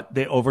guess what?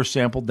 They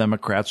oversampled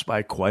Democrats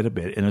by quite a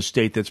bit in a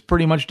state that's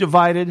pretty much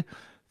divided.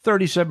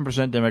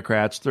 37%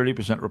 Democrats,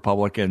 30%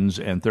 Republicans,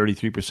 and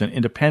 33%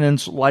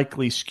 independents,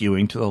 likely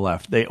skewing to the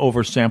left. They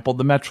oversampled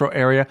the metro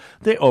area.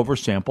 They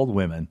oversampled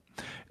women.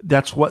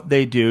 That's what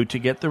they do to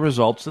get the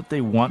results that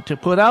they want to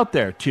put out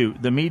there to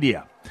the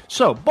media.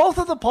 So both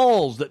of the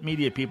polls that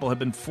media people have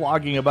been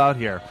flogging about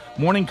here,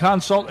 Morning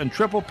Consult and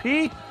Triple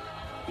P,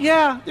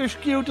 yeah, they're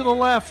skewed to the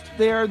left.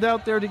 They are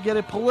out there to get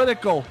a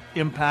political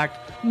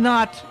impact,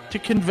 not to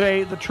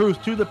convey the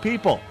truth to the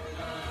people.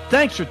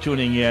 Thanks for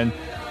tuning in.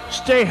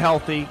 Stay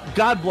healthy.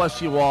 God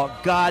bless you all.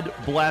 God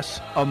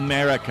bless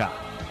America.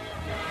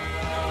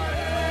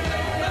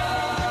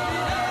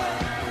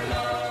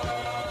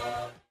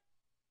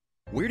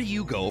 Where do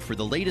you go for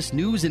the latest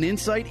news and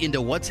insight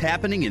into what's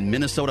happening in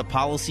Minnesota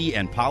policy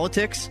and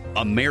politics?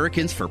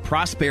 Americans for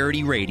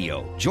Prosperity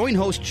Radio. Join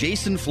host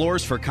Jason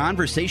Flores for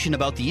conversation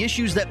about the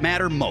issues that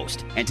matter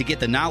most and to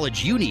get the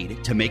knowledge you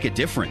need to make a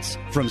difference.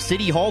 From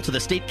City Hall to the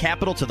state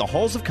capitol to the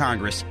halls of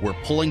Congress,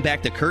 we're pulling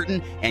back the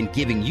curtain and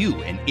giving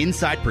you an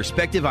inside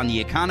perspective on the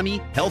economy,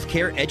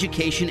 healthcare,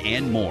 education,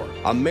 and more.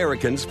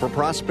 Americans for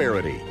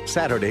Prosperity,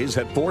 Saturdays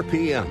at 4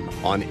 p.m.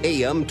 on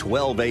AM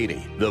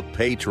 1280, The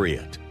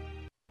Patriot.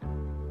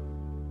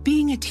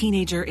 Being a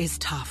teenager is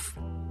tough.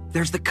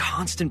 There's the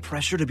constant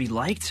pressure to be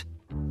liked.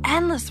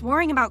 Endless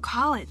worrying about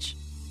college.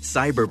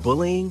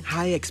 Cyberbullying,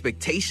 high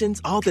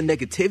expectations, all the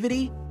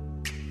negativity.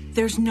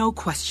 There's no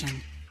question.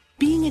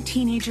 Being a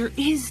teenager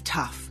is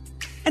tough.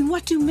 And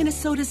what do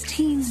Minnesota's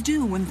teens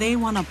do when they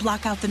want to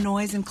block out the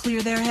noise and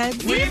clear their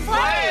heads? We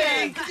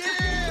play!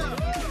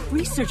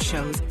 Research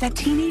shows that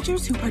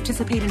teenagers who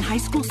participate in high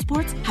school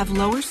sports have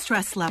lower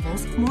stress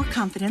levels, more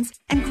confidence,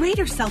 and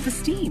greater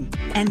self-esteem.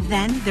 And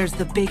then there's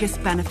the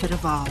biggest benefit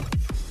of all.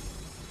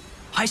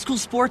 High school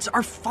sports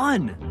are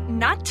fun.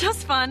 Not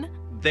just fun.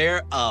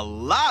 They're a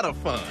lot of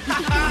fun.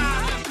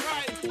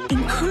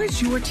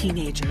 Encourage your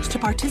teenagers to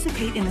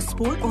participate in a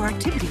sport or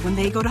activity when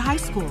they go to high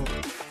school.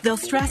 They'll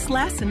stress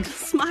less and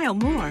smile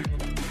more.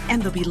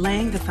 And they'll be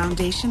laying the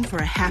foundation for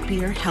a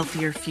happier,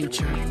 healthier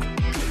future.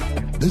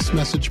 This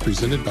message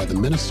presented by the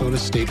Minnesota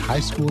State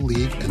High School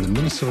League and the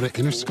Minnesota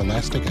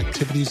Interscholastic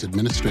Activities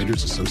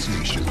Administrators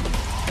Association.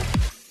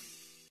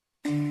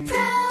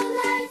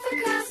 Pro-life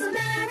across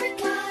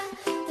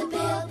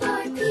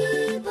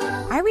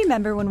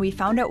remember when we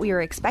found out we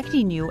were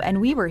expecting you, and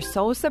we were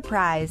so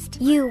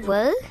surprised. You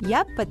were?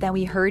 Yep, but then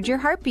we heard your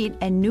heartbeat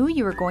and knew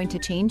you were going to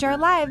change our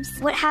lives.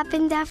 What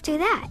happened after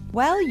that?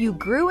 Well, you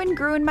grew and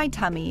grew in my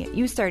tummy.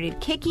 You started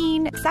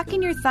kicking,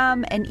 sucking your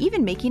thumb, and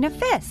even making a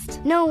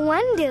fist. No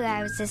wonder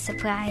I was a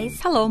surprise.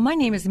 Hello, my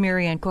name is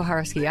Marianne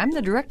Koharski. I'm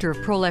the director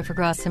of Pro-Life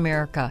Across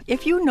America.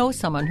 If you know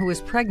someone who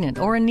is pregnant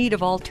or in need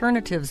of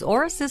alternatives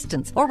or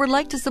assistance, or would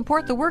like to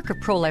support the work of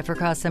Pro-Life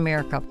Across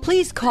America,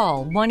 please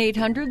call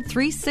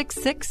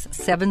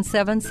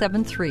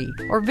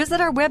 1-800-366-7773 or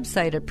visit our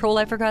website at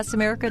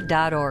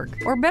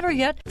prolifeacrossamerica.org. Or better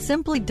yet,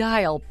 simply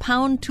dial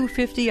pound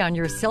 250 on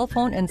your cell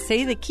phone and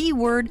say the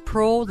keyword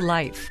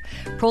pro-life.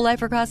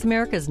 Pro-Life Across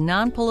America is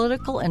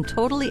non-political and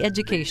totally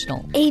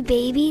educational. A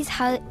baby's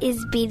heart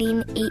is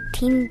beating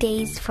 18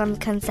 days from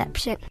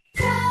conception.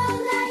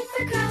 Pro-Life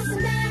Across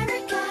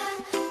America,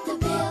 the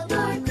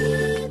Billboard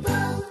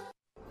people.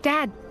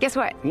 Dad, guess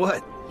what?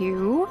 What?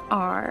 You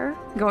are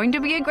going to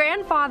be a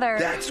grandfather.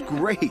 That's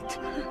great.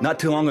 Not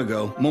too long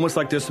ago, moments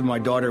like this with my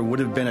daughter would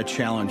have been a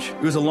challenge.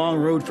 It was a long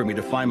road for me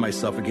to find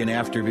myself again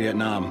after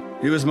Vietnam.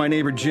 It was my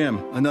neighbor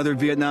Jim, another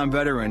Vietnam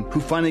veteran,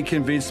 who finally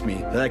convinced me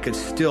that I could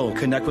still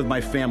connect with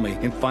my family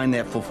and find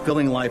that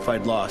fulfilling life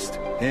I'd lost.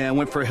 And I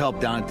went for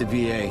help down at the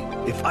VA.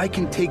 If I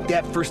can take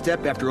that first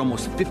step after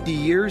almost 50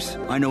 years,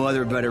 I know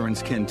other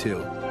veterans can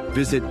too.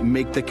 Visit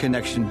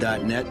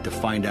maketheconnection.net to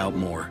find out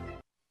more.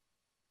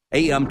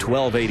 AM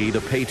 1280,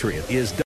 The Patriot, is